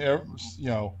 Well, I mean,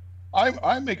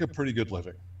 I make a pretty good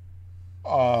living.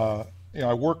 Uh,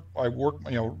 I work,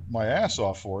 my ass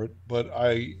off for it, but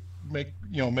I make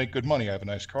good money. I have a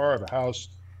nice car, I have a house,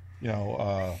 you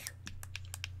know,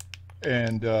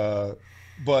 and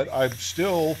but I'm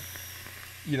still,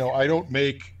 I don't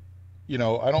make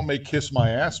kiss my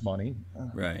ass money,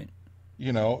 Right.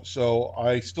 so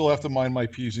I still have to mind my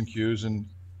P's and Q's in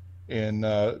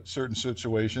certain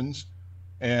situations,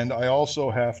 and I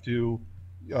also have to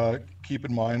keep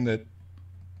in mind that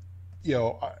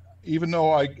even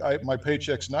though my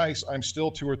paycheck's nice, I'm still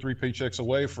two or three paychecks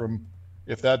away from,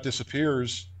 if that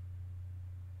disappears,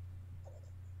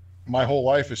 my whole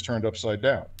life is turned upside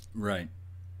down. Right.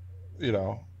 You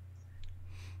know,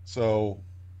 so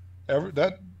every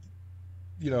that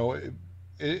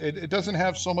it doesn't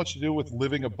have so much to do with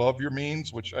living above your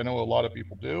means, which I know a lot of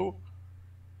people do,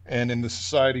 and in the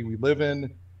society we live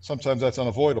in, sometimes that's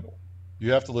unavoidable.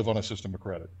 You have to live on a system of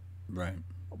credit. Right.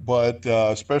 But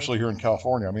especially here in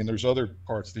California, I mean, there's other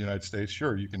parts of the United States.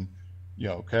 Sure, you can,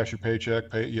 cash your paycheck,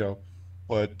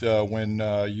 but when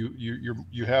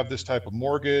you have this type of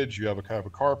mortgage, you have a kind of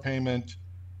a car payment,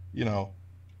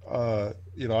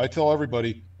 I tell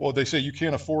everybody, well, they say you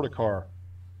can't afford a car.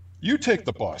 You take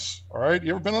the bus, all right?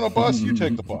 You ever been on a bus? You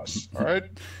take the bus, all right?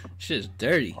 Shit's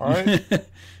dirty. All right.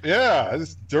 Yeah,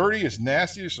 it's dirty, it's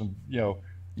nasty. Some, You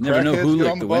never know who crackheads get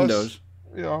licked on the bus. windows.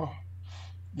 You know,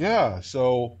 yeah.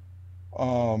 So,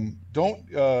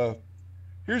 don't.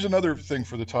 Here's another thing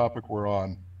for the topic we're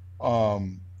on.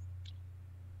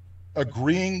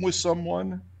 Agreeing with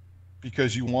someone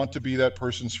because you want to be that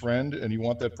person's friend and you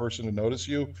want that person to notice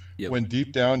you, Yep. when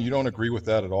deep down you don't agree with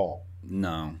that at all.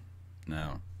 No.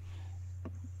 No.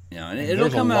 and And it'll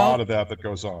there's a come lot out. of that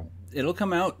goes on. It'll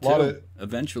come out A lot too. of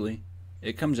Eventually,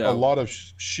 it comes a out. lot of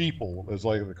sheeple, as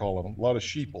like they call them. A lot of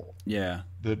sheeple Yeah.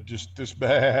 that just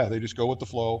they just go with the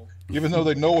flow, even though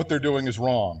they know what they're doing is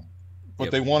wrong, but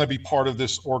Yep. they want to be part of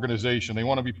this organization. They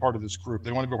want to be part of this group.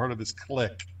 They want to be part of this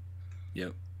clique.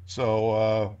 Yep.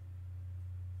 So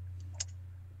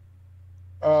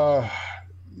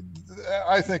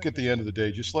I think at the end of the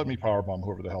day, just let me powerbomb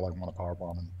whoever the hell I want to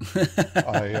powerbomb.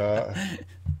 And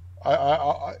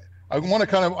I want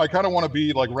to I kind of want to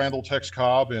be like Randall Tex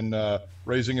Cobb in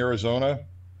Raising Arizona.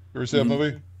 You ever see that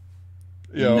movie?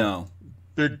 You know, No.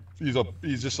 big.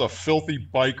 He's just a filthy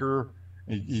biker.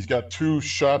 He's got 2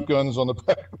 shotguns on the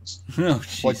back, Oh,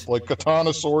 jeez. like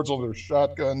katana swords on their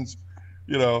shotguns.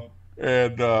 You know,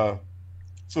 and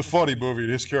it's a funny movie.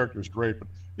 His character is great, but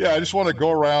yeah, I just want to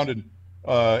go around and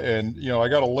I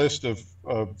got a list of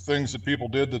things that people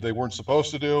did that they weren't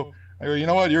supposed to do. I go, you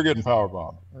know what? You're getting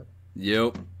powerbombed.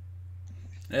 Yep.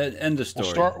 End of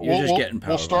story. We'll You're just getting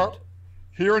power. We'll start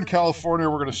here in California.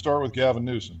 We're going to start with Gavin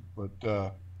Newsom, but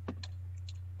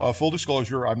full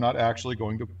disclosure, I'm not actually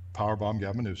going to powerbomb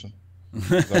Gavin Newsom.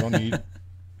 I don't need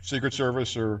Secret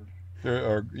Service or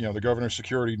the governor's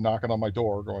security knocking on my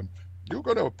door, going, "You're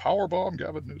going to powerbomb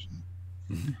Gavin Newsom."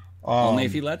 Only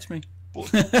if he lets me.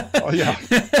 Oh yeah,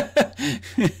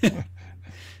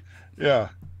 yeah.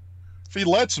 If he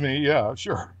lets me, yeah,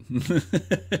 sure.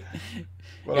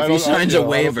 But if he signs a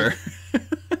waiver.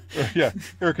 Yeah.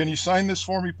 Here, can you sign this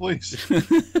for me, please?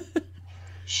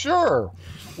 Sure.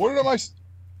 What am I?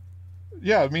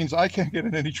 Yeah, it means I can't get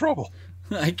in any trouble.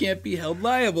 I can't be held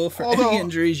liable for any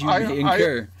injuries you may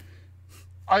incur.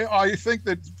 I think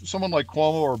that someone like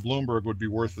Cuomo or Bloomberg would be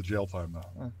worth the jail time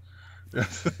now.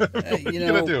 What are you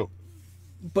going to do?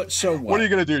 But so what? What are you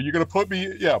going to do? You're going to put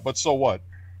me... Yeah, but so what?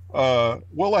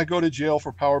 Will I go to jail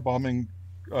for powerbombing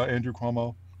Andrew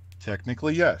Cuomo?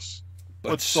 Technically, yes.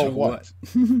 But so what?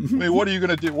 I mean, what are you going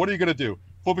to do? What are you going to do?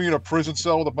 Put me in a prison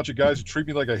cell with a bunch of guys who treat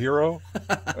me like a hero?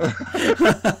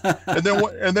 and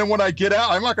then when I get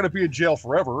out, I'm not going to be in jail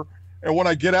forever. And when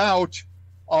I get out,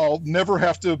 I'll never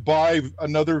have to buy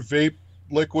another vape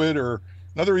liquid or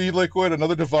another e-liquid,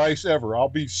 another device ever. I'll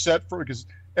be set for, because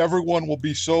everyone will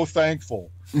be so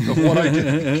thankful of what I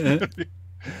did.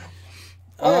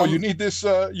 You need this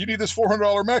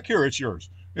 $400 mech here. It's yours.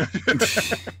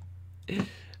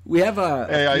 We have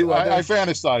I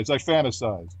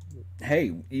fantasize.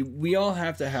 Hey, we all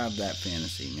have to have that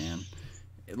fantasy, man.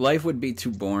 Life would be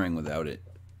too boring without it.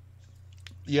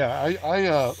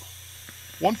 Yeah,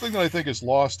 one thing that I think is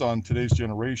lost on today's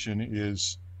generation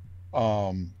is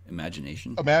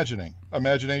imagination.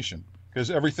 Imagination, because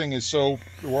everything is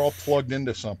we're all plugged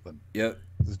into something. Yep.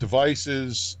 The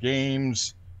devices,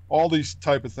 games, all these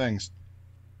type of things.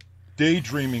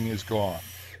 Daydreaming is gone.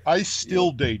 I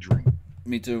still daydream.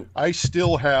 Me too. I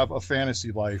still have a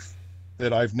fantasy life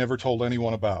that I've never told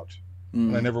anyone about,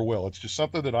 and I never will. It's just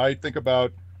something that I think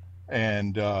about,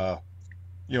 and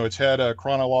it's had a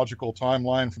chronological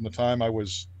timeline from the time I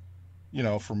was,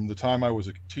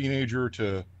 a teenager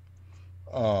to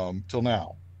till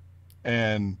now,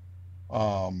 and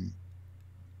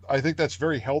I think that's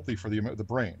very healthy for the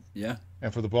brain,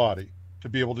 and for the body, to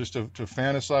be able just to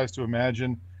fantasize, to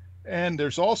imagine. And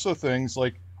there's also things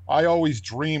like, I always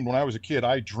dreamed when I was a kid.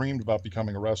 I dreamed about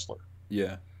becoming a wrestler.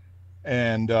 Yeah.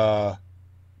 And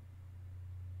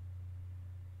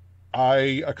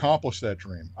I accomplished that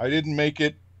dream. I didn't make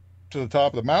it to the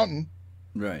top of the mountain.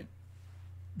 Right.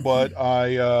 But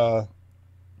I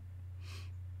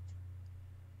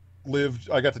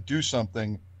got to do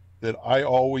something that I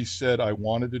always said I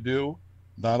wanted to do.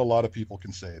 Not a lot of people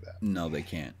can say that. No, they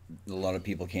can't. A lot of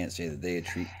people can't say that they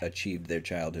achieved their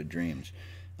childhood dreams.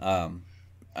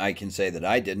 I can say that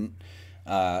I didn't.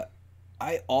 I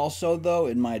also, though,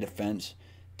 in my defense,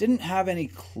 didn't have any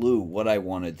clue what I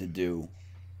wanted to do,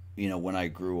 when I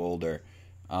grew older.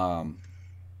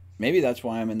 Maybe that's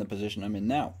why I'm in the position I'm in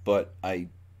now. But I,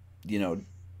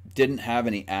 didn't have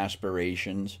any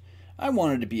aspirations. I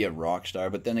wanted to be a rock star,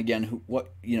 but then again,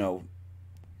 what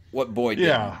boy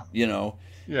didn't,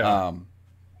 Yeah.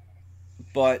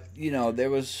 But, there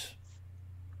was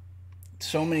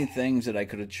so many things that I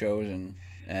could have chosen,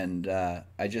 and I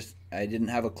didn't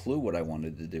have a clue what I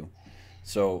wanted to do.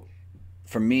 So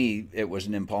for me, it was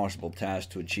an impossible task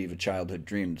to achieve a childhood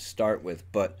dream to start with,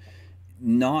 but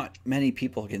not many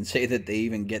people can say that they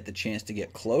even get the chance to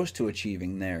get close to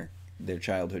achieving their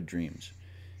childhood dreams.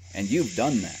 And you've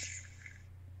done that.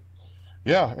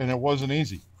 Yeah, and it wasn't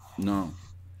easy. No.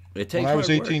 It takes When I was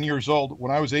 18 work. years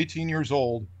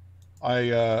old,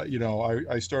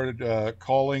 I started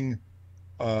calling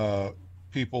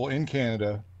people in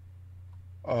Canada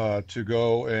to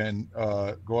go and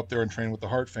go up there and train with the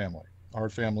Hart family.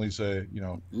 Hart family's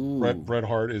Ooh, Bret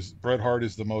Hart is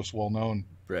the most well known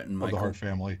Brett and of the Michael. Hart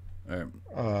family. Or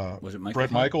was it Michael Brett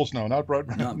Hart? Michaels? No, not Brett.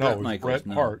 Not No, Brett it was Michaels. Bret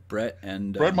No, Hart. Brett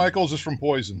and Brett Michaels is from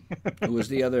Poison. it was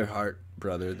the other Hart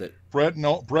brother that Brett and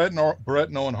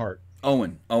Owen Hart.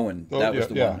 Owen. Owen. So, That was yeah,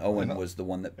 the yeah. one. Owen was the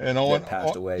one that, And Owen, that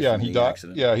passed away yeah, from and he the died.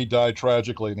 accident. Yeah, he died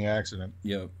tragically in the accident.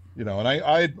 Yep. And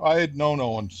I had known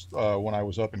Owen when I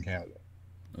was up in Canada.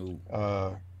 Ooh.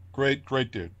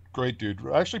 Great dude.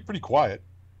 Actually, pretty quiet,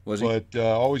 Was he? but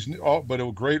but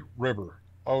a great river.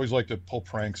 Always liked to pull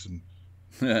pranks and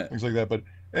things like that. But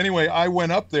anyway, I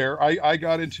went up there. I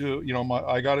got into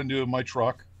my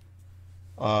truck,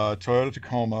 Toyota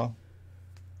Tacoma,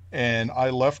 and I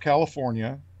left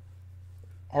California,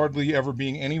 hardly ever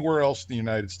being anywhere else in the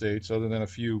United States other than a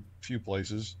few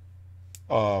places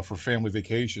for family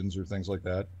vacations or things like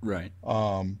that. Right.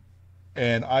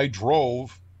 And I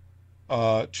drove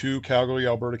to Calgary,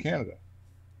 Alberta, Canada.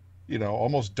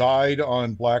 Almost died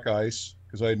on black ice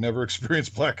because I had never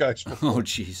experienced black ice before. Oh,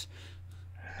 jeez.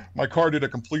 My car did a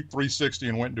complete 360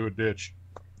 and went into a ditch,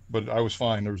 but I was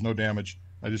fine. There was no damage.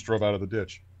 I just drove out of the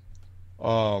ditch.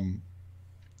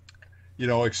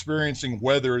 Experiencing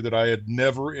weather that I had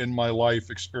never in my life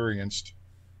experienced.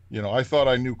 I thought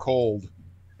I knew cold,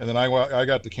 and then I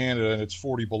got to Canada and it's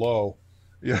 40 below.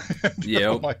 Yeah. Yep.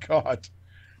 Oh my God.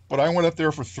 But I went up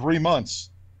there for 3 months,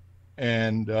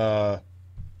 and it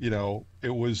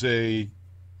was a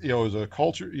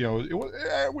culture.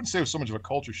 I wouldn't say it was so much of a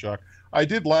culture shock. I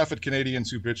did laugh at Canadians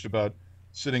who bitched about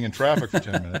sitting in traffic for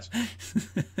 10 minutes.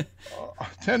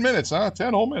 10 minutes, huh?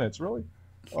 10 whole minutes, really?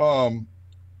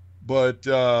 But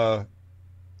I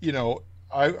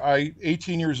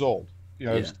 18 years old.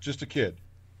 I was just a kid,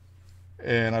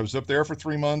 and I was up there for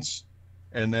 3 months,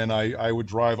 and then I would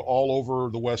drive all over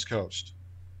the West Coast,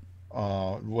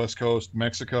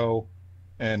 Mexico,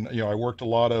 and I worked a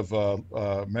lot of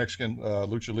Mexican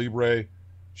lucha libre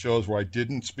shows where I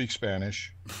didn't speak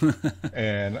Spanish,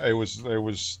 and there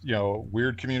was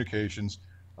weird communications.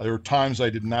 There were times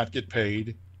I did not get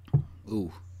paid.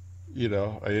 Ooh. I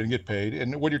didn't get paid,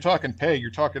 and when you're talking pay,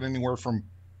 you're talking anywhere from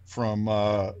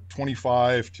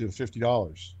 $25 to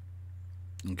 $50.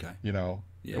 Okay. Yeah.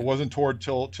 It wasn't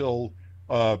till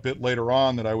a bit later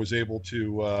on that I was able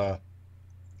to.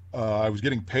 I was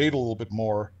getting paid a little bit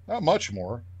more, not much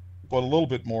more, but a little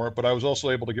bit more. But I was also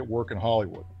able to get work in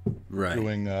Hollywood, Right.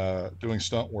 doing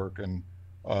stunt work, and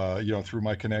through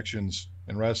my connections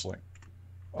in wrestling.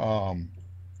 And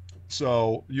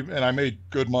I made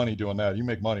good money doing that. You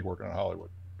make money working in Hollywood,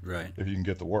 Right. if you can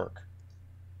get the work.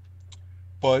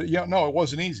 But yeah, no, it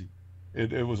wasn't easy.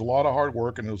 It was a lot of hard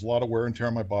work, and it was a lot of wear and tear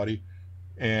on my body.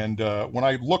 And when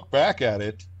I look back at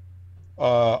it,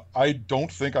 I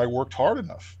don't think I worked hard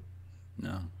enough.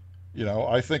 No.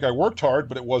 I think I worked hard,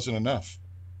 but it wasn't enough.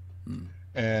 Hmm.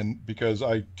 And because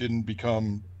I didn't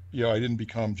become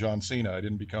John Cena. I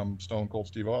didn't become Stone Cold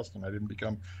Steve Austin. I didn't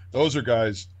become. Those are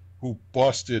guys who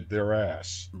busted their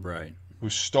ass, Right. who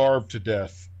starved to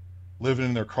death, living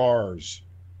in their cars.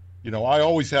 I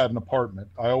always had an apartment.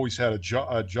 I always had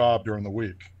a job during the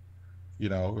week,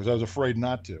 because I was afraid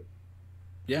not to.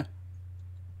 Yeah.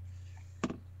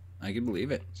 I can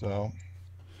believe it. So,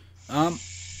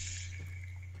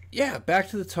 yeah, back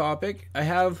to the topic. I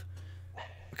have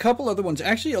a couple other ones.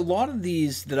 Actually, a lot of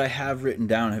these that I have written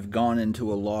down have gone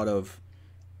into a lot of.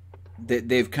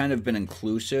 They've kind of been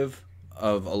inclusive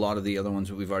of a lot of the other ones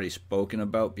that we've already spoken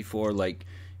about before, like,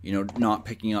 not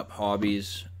picking up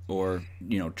hobbies or,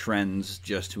 trends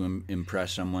just to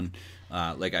impress someone.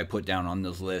 Like I put down on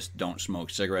this list, don't smoke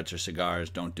cigarettes or cigars,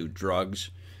 don't do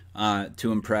drugs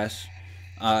to impress.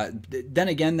 Then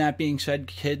again, that being said,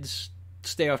 kids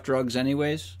stay off drugs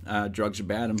anyways. Drugs are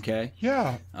bad, okay?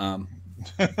 yeah.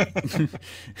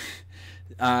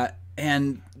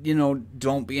 And,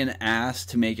 don't be an ass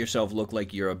to make yourself look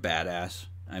like you're a badass.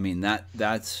 I mean,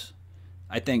 that's,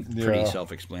 I think, pretty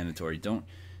self-explanatory.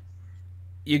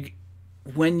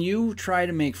 When you try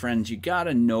to make friends, you got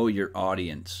to know your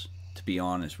audience, to be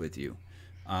honest with you.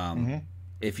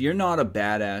 If you're not a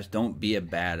badass, don't be a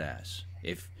badass.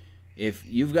 If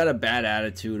you've got a bad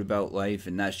attitude about life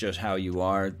and that's just how you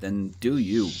are, then do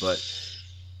you. But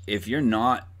if you're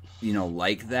not,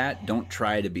 like that, don't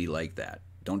try to be like that.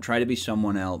 Don't try to be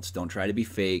someone else. Don't try to be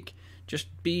fake. Just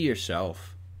be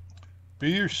yourself. Be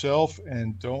yourself,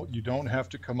 and you don't have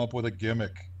to come up with a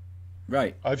gimmick.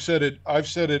 Right. I've said it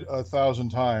 1,000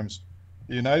 times.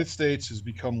 The United States has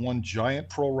become one giant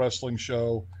pro wrestling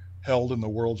show held in the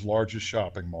world's largest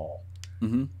shopping mall.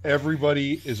 Mm-hmm.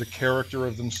 Everybody is a character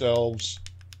of themselves.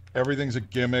 Everything's a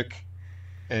gimmick,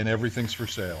 and everything's for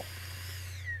sale.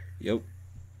 Yep.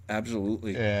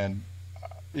 Absolutely. And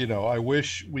I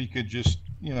wish we could just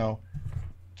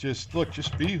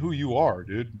just be who you are,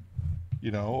 dude.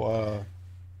 You know,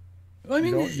 Well, I you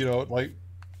mean, don't like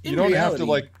you in don't have to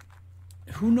reality,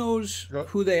 like who knows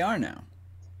who they are now?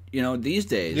 These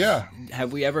days, yeah.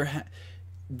 have we ever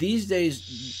these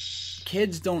days,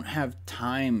 kids don't have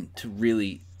time to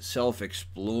really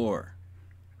self-explore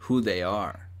who they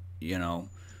are, you know.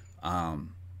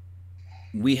 Um,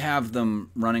 we have them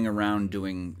running around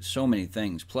doing so many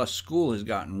things. Plus, school has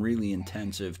gotten really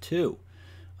intensive too.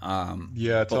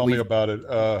 Yeah, But tell me about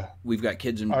it. we've got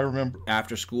kids I in remember.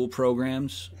 after-school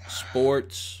programs,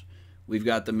 sports. We've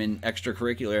got them in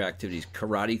extracurricular activities,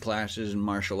 karate classes and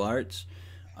martial arts.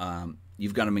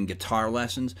 You've got them in guitar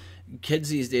lessons. Kids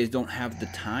these days don't have the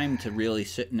time to really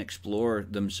sit and explore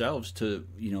themselves.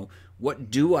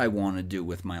 What do I want to do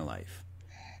with my life?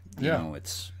 Yeah,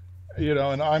 It's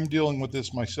and I'm dealing with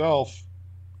this myself.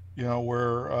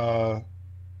 Where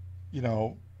you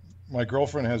know, my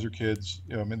girlfriend has her kids.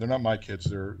 I mean, they're not my kids;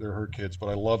 they're her kids. But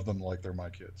I love them like they're my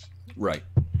kids. right.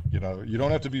 You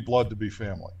don't have to be blood to be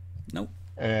family. Nope.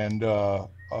 And I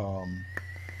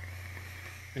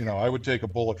would take a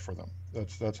bullet for them.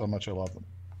 That's how much I love them.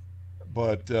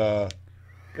 But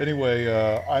anyway,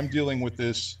 I'm dealing with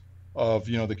this of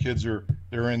the kids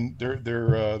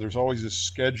there's always this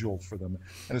schedule for them,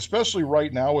 and especially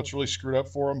right now, what's really screwed up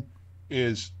for them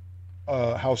is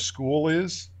how school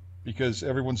is, because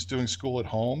everyone's doing school at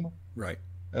home Right.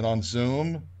 and on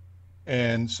Zoom,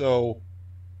 and so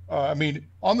I mean,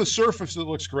 on the surface it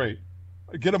looks great.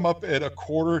 I get them up at a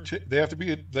quarter to. They have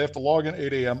to log in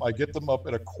 8 a.m. I get them up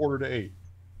at a quarter to 8.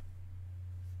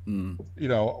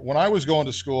 Mm. When I was going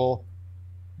to school,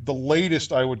 the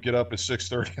latest I would get up is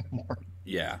 6:30 in the morning.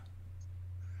 Yeah.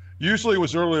 Usually it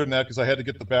was earlier than that because I had to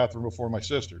get to the bathroom before my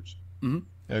sisters. Mm-hmm.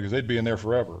 Yeah, because they'd be in there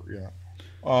forever.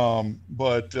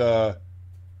 But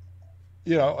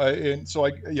and so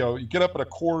you get up at a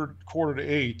quarter to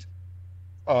 8.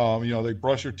 They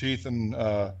brush their teeth and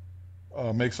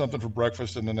make something for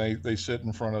breakfast, and then they sit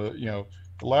in front of the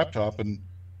laptop and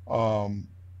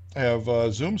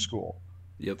have Zoom school.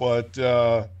 Yep. But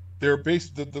they're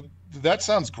based. That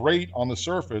sounds great on the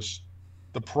surface.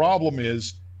 The problem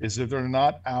is that they're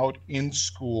not out in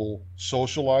school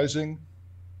socializing,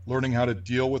 learning how to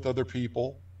deal with other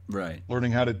people, Right.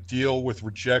 learning how to deal with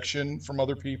rejection from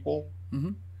other people.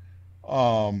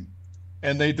 Mm-hmm.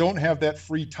 And they don't have that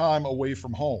free time away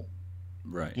from home.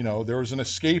 Right. There's an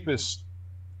escapist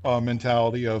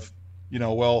mentality of, I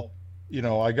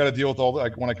got to deal with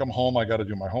when I come home, I got to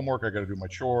do my homework, I got to do my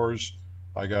chores,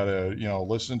 I got to,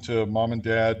 listen to mom and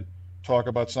dad talk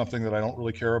about something that I don't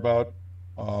really care about.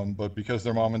 But because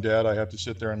they're mom and dad, I have to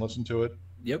sit there and listen to it.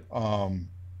 Yep.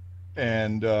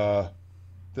 And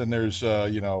then there's,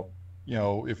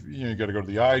 if you got to go to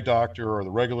the eye doctor or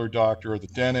the regular doctor or the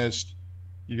dentist,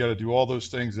 you got to do all those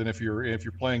things. And if you're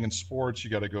playing in sports, you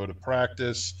got to go to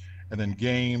practice and then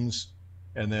games.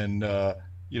 And then,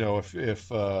 if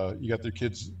you got their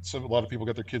kids, a lot of people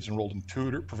got their kids enrolled in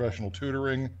professional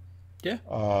tutoring. Yeah.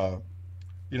 So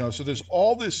there's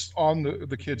all this on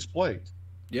the kids' plate.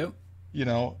 Yep.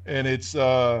 And it's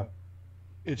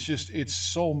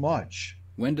so much.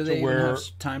 When do they even have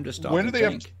time to stop? When do they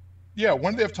think?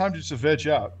 when do they have time just to veg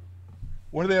out?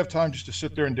 When do they have time just to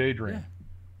sit there and daydream? Yeah.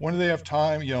 When do they have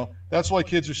time? That's why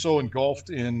kids are so engulfed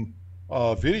in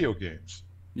video games.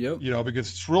 Yep. Because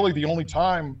it's really the only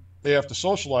time they have to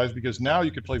socialize, because now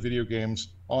you could play video games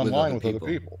online with other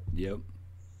people. Yep.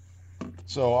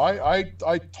 So I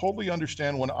totally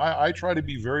understand when I try to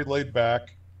be very laid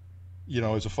back,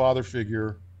 as a father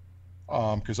figure,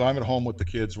 because I'm at home with the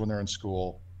kids when they're in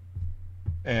school.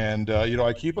 And,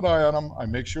 I keep an eye on them. I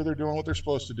make sure they're doing what they're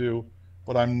supposed to do,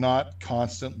 but I'm not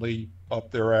constantly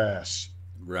up their ass.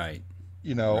 Right.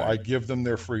 Right. I give them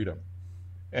their freedom.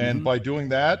 And by doing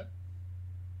that,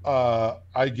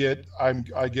 I get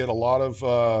a lot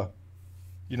of,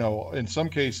 in some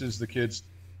cases, the kids,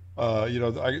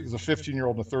 there's a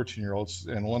 15-year-old and a 13-year-old,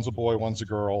 and one's a boy, one's a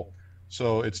girl.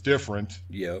 So it's different,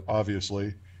 Yep.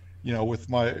 obviously. With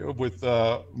my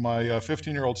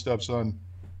 15-year-old stepson,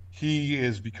 he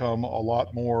has become a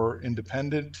lot more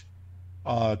independent,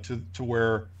 to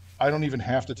where I don't even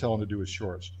have to tell him to do his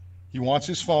chores. He wants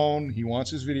his phone, he wants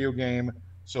his video game,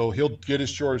 so he'll get his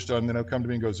chores done, then he'll come to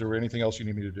me and go, is there anything else you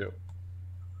need me to do?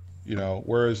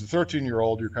 Whereas the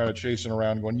 13-year-old, you're kind of chasing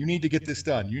around going, you need to get this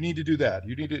done, you need to do that,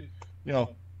 you need to,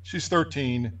 she's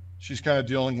 13, she's kind of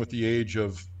dealing with the age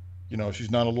of,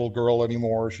 she's not a little girl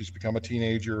anymore, she's become a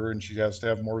teenager, and she has to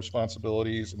have more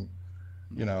responsibilities, and,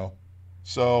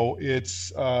 so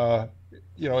it's,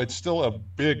 it's still a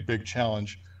big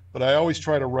challenge. but I always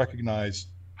try to recognize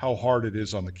how hard it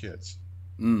is on the kids.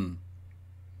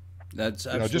 That's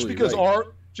absolutely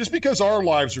just because our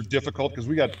lives are difficult, because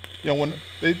we got, when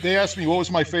they asked me what was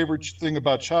my favorite thing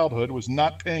about childhood, was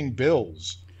not paying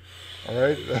bills. All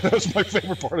right, that was my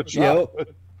favorite part of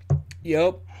childhood.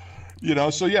 Yep.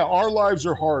 So yeah, our lives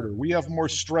are harder. We have more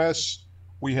stress.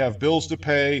 We have bills to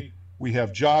pay. We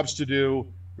have jobs to do.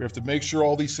 We have to make sure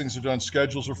all these things are done.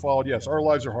 Schedules are followed. Yes, our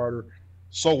lives are harder.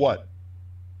 So what?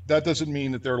 That doesn't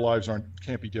mean that their lives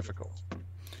can't be difficult.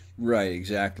 Right,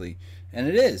 exactly. And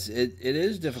it is. It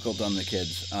is difficult on the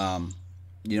kids.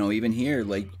 Even here,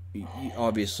 like,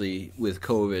 obviously with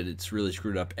COVID, it's really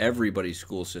screwed up everybody's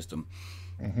school system.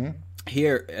 Mm-hmm.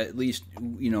 Here, at least,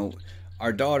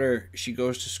 our daughter, she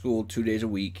goes to school 2 days a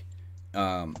week,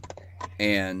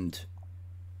 and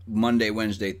Monday,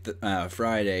 Wednesday,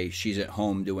 Friday, she's at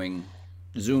home doing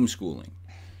Zoom schooling.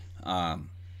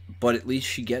 But at least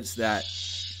she gets that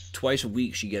twice a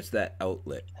week. She gets that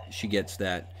outlet. She gets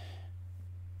that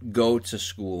go to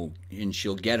school, and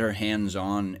she'll get her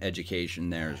hands-on education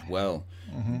there as well.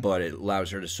 Mm-hmm. But it allows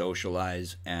her to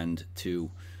socialize and to,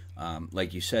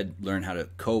 like you said, learn how to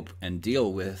cope and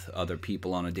deal with other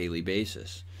people on a daily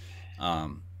basis.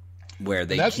 Where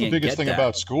they that's can't the biggest get thing that.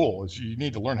 about school is you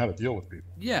need to learn how to deal with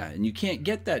people. Yeah, and you can't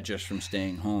get that just from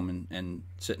staying home and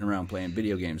sitting around playing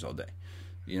video games all day.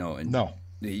 And No.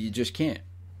 You just can't.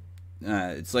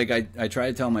 It's like I try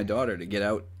to tell my daughter to get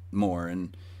out more,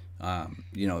 and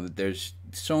that there's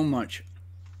so much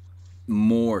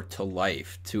more to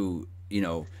life to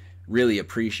really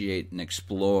appreciate and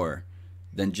explore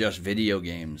than just video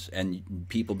games. And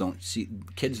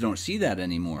kids don't see that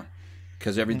anymore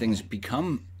because everything's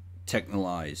become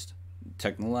technologized,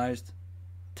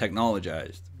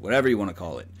 whatever you want to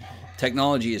call it.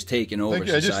 Technology has taken over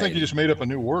society. I just think you just made up a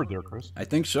new word there, Chris. I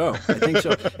think so. That's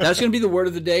going to be the word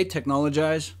of the day,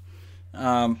 technologize.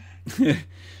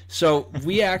 So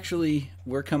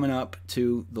we're coming up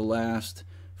to the last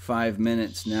 5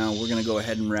 minutes now. We're going to go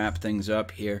ahead and wrap things up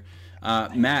here.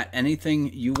 Matt,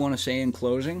 anything you want to say in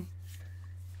closing?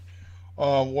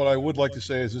 What I would like to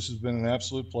say is this has been an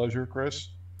absolute pleasure, Chris.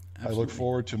 Absolutely. I look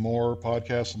forward to more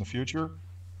podcasts in the future.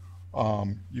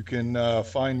 You can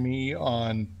find me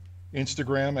on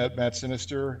Instagram at Matt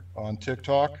Sinister, on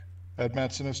TikTok at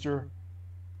Matt Sinister,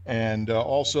 and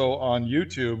also on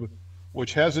YouTube,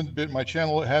 which my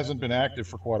channel hasn't been active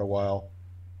for quite a while.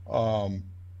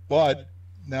 But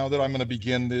now that I'm going to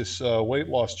begin this weight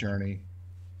loss journey,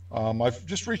 I've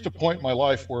just reached a point in my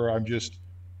life where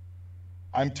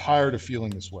I'm tired of feeling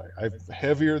this way. I'm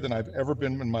heavier than I've ever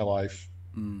been in my life.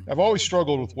 I've always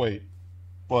struggled with weight,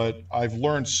 but I've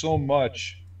learned so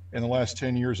much in the last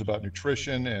 10 years about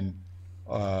nutrition and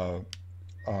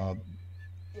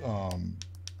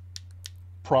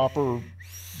proper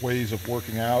ways of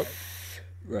working out.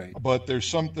 Right. But there's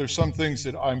some things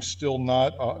that I'm still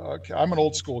not. I'm an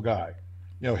old school guy.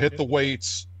 Hit the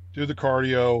weights, do the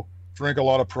cardio, drink a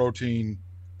lot of protein.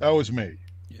 That was me.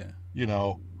 Yeah.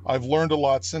 I've learned a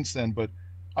lot since then, but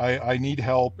I need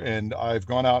help, and I've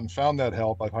gone out and found that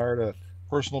help. I've hired a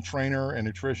personal trainer and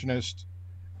nutritionist,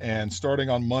 and starting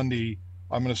on Monday,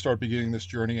 I'm going to start beginning this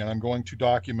journey, and I'm going to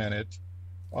document it,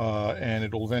 and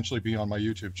it'll eventually be on my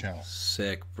YouTube channel.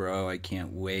 Sick, bro. I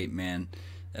can't wait, man.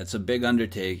 That's a big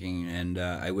undertaking, and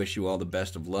I wish you all the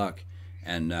best of luck.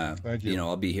 And Thank you.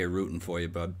 I'll be here rooting for you,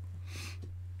 bud.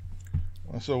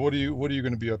 So what are you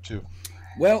going to be up to?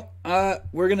 Well,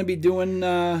 we're going to be doing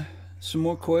some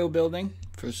more coil building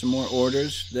for some more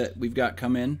orders that we've got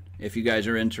come in. If you guys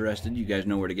are interested, you guys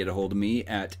know where to get a hold of me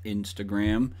at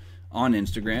Instagram, on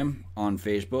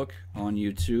Facebook, on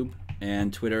YouTube,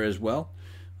 and Twitter as well.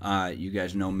 You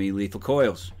guys know me, Lethal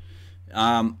Coilz.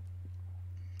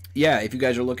 If you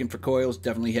guys are looking for coils,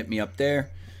 definitely hit me up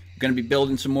there. Going to be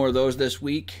building some more of those this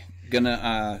week.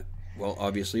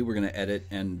 Obviously, we're going to edit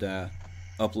and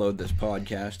upload this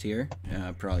podcast here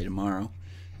probably tomorrow.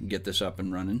 Get this up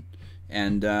and running.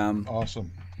 And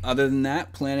awesome. Other than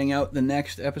that, planning out the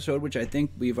next episode, which I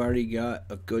think we've already got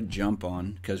a good jump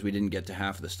on because we didn't get to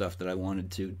half of the stuff that I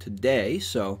wanted to today.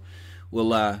 So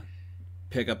we'll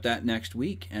pick up that next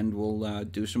week, and we'll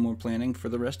do some more planning for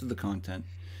the rest of the content.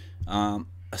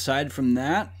 Aside from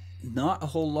that, not a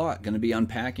whole lot. Going to be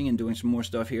unpacking and doing some more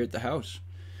stuff here at the house.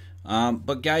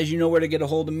 But guys, you know where to get a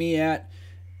hold of me at.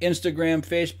 Instagram,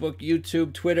 Facebook,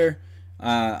 YouTube, Twitter.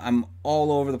 I'm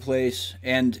all over the place.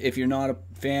 And if you're not a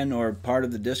fan or part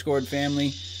of the Discord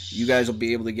family, you guys will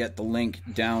be able to get the link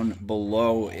down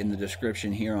below in the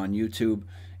description here on YouTube.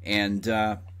 And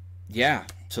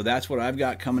so that's what I've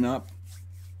got coming up.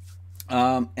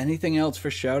 Anything else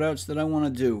for shout outs that I want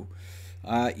to do?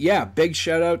 Yeah, big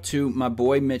shout out to my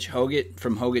boy Mitch Hoggett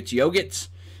from Hoggett's Yogurts.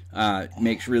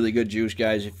 Makes really good juice,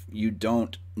 guys. If you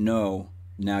don't know,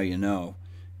 now you know.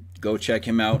 Go check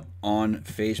him out on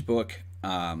Facebook.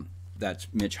 That's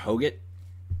Mitch Hoggett.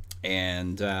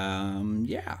 And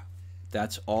yeah,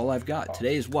 that's all I've got.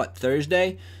 Today is what,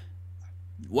 Thursday?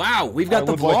 Wow, we've got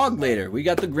the vlog later. We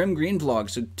got the Grim Green vlog,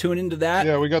 so tune into that.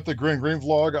 Yeah, we got the Grim Green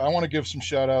vlog. I want to give some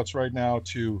shout outs right now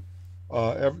to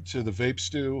the Vape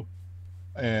Stew.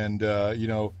 And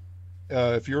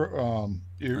if you're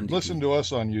listening to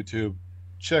us on YouTube,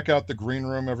 check out the Green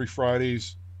Room every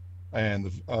Fridays and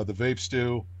the Vape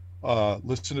Stew.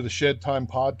 Listen to the Shed Time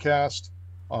podcast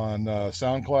on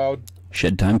SoundCloud.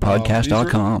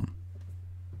 ShedTimePodcast.com.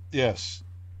 Yes.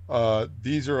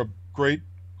 These are a great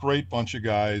bunch of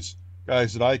guys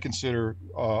that I consider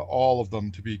all of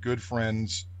them to be good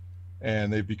friends,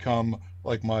 and they've become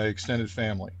like my extended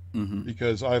family. Mm-hmm.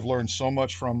 Because I've learned so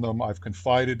much from them. I've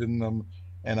confided in them,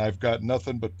 and I've got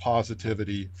nothing but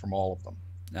positivity from all of them.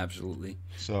 Absolutely.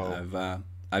 So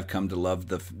I've come to love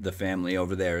the family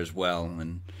over there as well,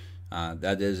 and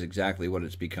that is exactly what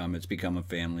it's become. It's become a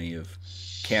family of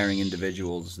caring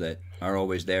individuals that are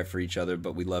always there for each other,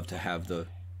 but we love to have the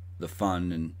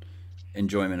fun and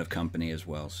enjoyment of company as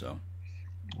well. So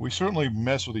we certainly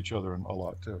mess with each other a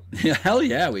lot too. Yeah, hell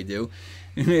yeah, we do.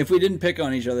 If we didn't pick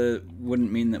on each other, it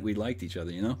wouldn't mean that we liked each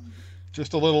other, you know?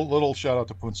 Just a little shout out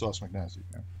to Poon Sauce McNasty.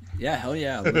 Yeah, hell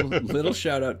yeah. Little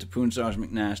shout out to Poon Sauce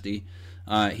McNasty.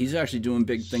 He's actually doing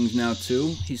big things now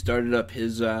too. He started up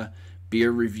his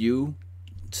beer review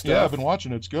stuff. Yeah, I've been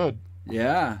watching it. It's good.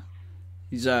 Yeah.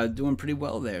 He's doing pretty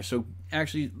well there. So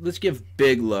actually, let's give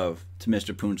big love to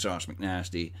Mr. Poon Sauce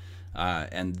McNasty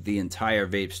and the entire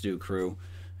Vape Stew crew,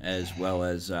 as well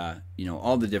as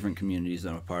all the different communities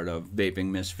that I'm a part of. Vaping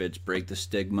Misfits, Break the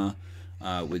Stigma,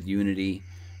 with Unity.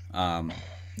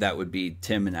 That would be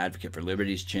Tim and Advocate for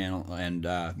Liberty's channel, and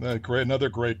another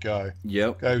great guy.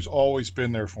 Yep, guy who's always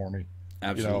been there for me.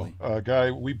 Absolutely,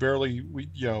 guy we barely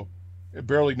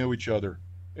knew each other,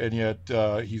 and yet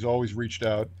he's always reached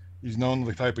out. He's known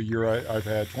the type of year I've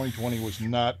had. 2020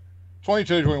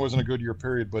 wasn't a good year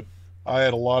period, but I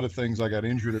had a lot of things. I got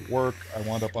injured at work. I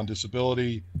wound up on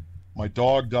disability. My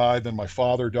dog died. Then my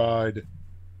father died.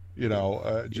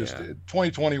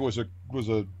 2020 was a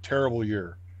terrible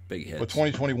year. Big hits. But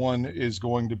 2021 is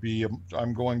going to be.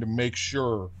 I'm going to make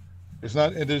sure it's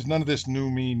not. And there's none of this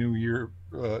new me, new year,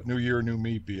 new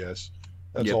me BS.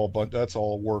 That's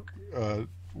all work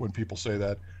when people say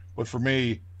that. But for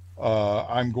me,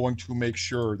 I'm going to make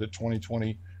sure that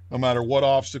 2020, no matter what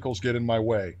obstacles get in my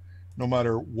way, no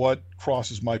matter what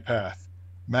crosses my path,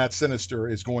 Matt Sinister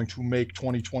is going to make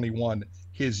 2021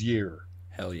 his year.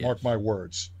 Hell yes. Mark my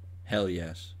words. Hell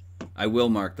yes. I will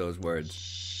mark those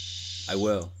words. I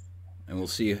will. And we'll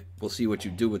see what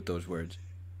you do with those words.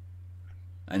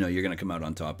 I know you're going to come out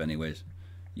on top anyways.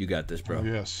 You got this, bro. Oh,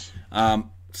 yes.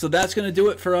 So that's going to do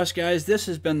it for us, guys. This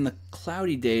has been the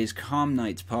Cloudy Days, Calm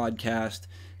Nights podcast.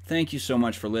 Thank you so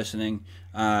much for listening.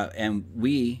 And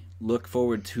we look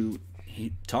forward to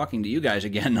talking to you guys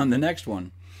again on the next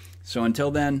one. So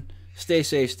until then, stay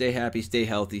safe, stay happy, stay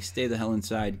healthy, stay the hell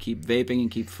inside, keep vaping,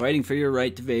 and keep fighting for your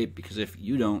right to vape, because if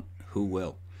you don't, who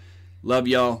will? Love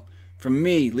y'all. From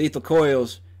me, Lethal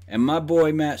Coilz, and my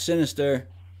boy Matt Sinister,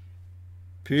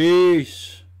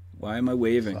 peace. Why am I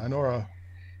waving? Sayonara.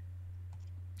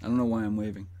 I don't know why I'm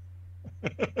waving.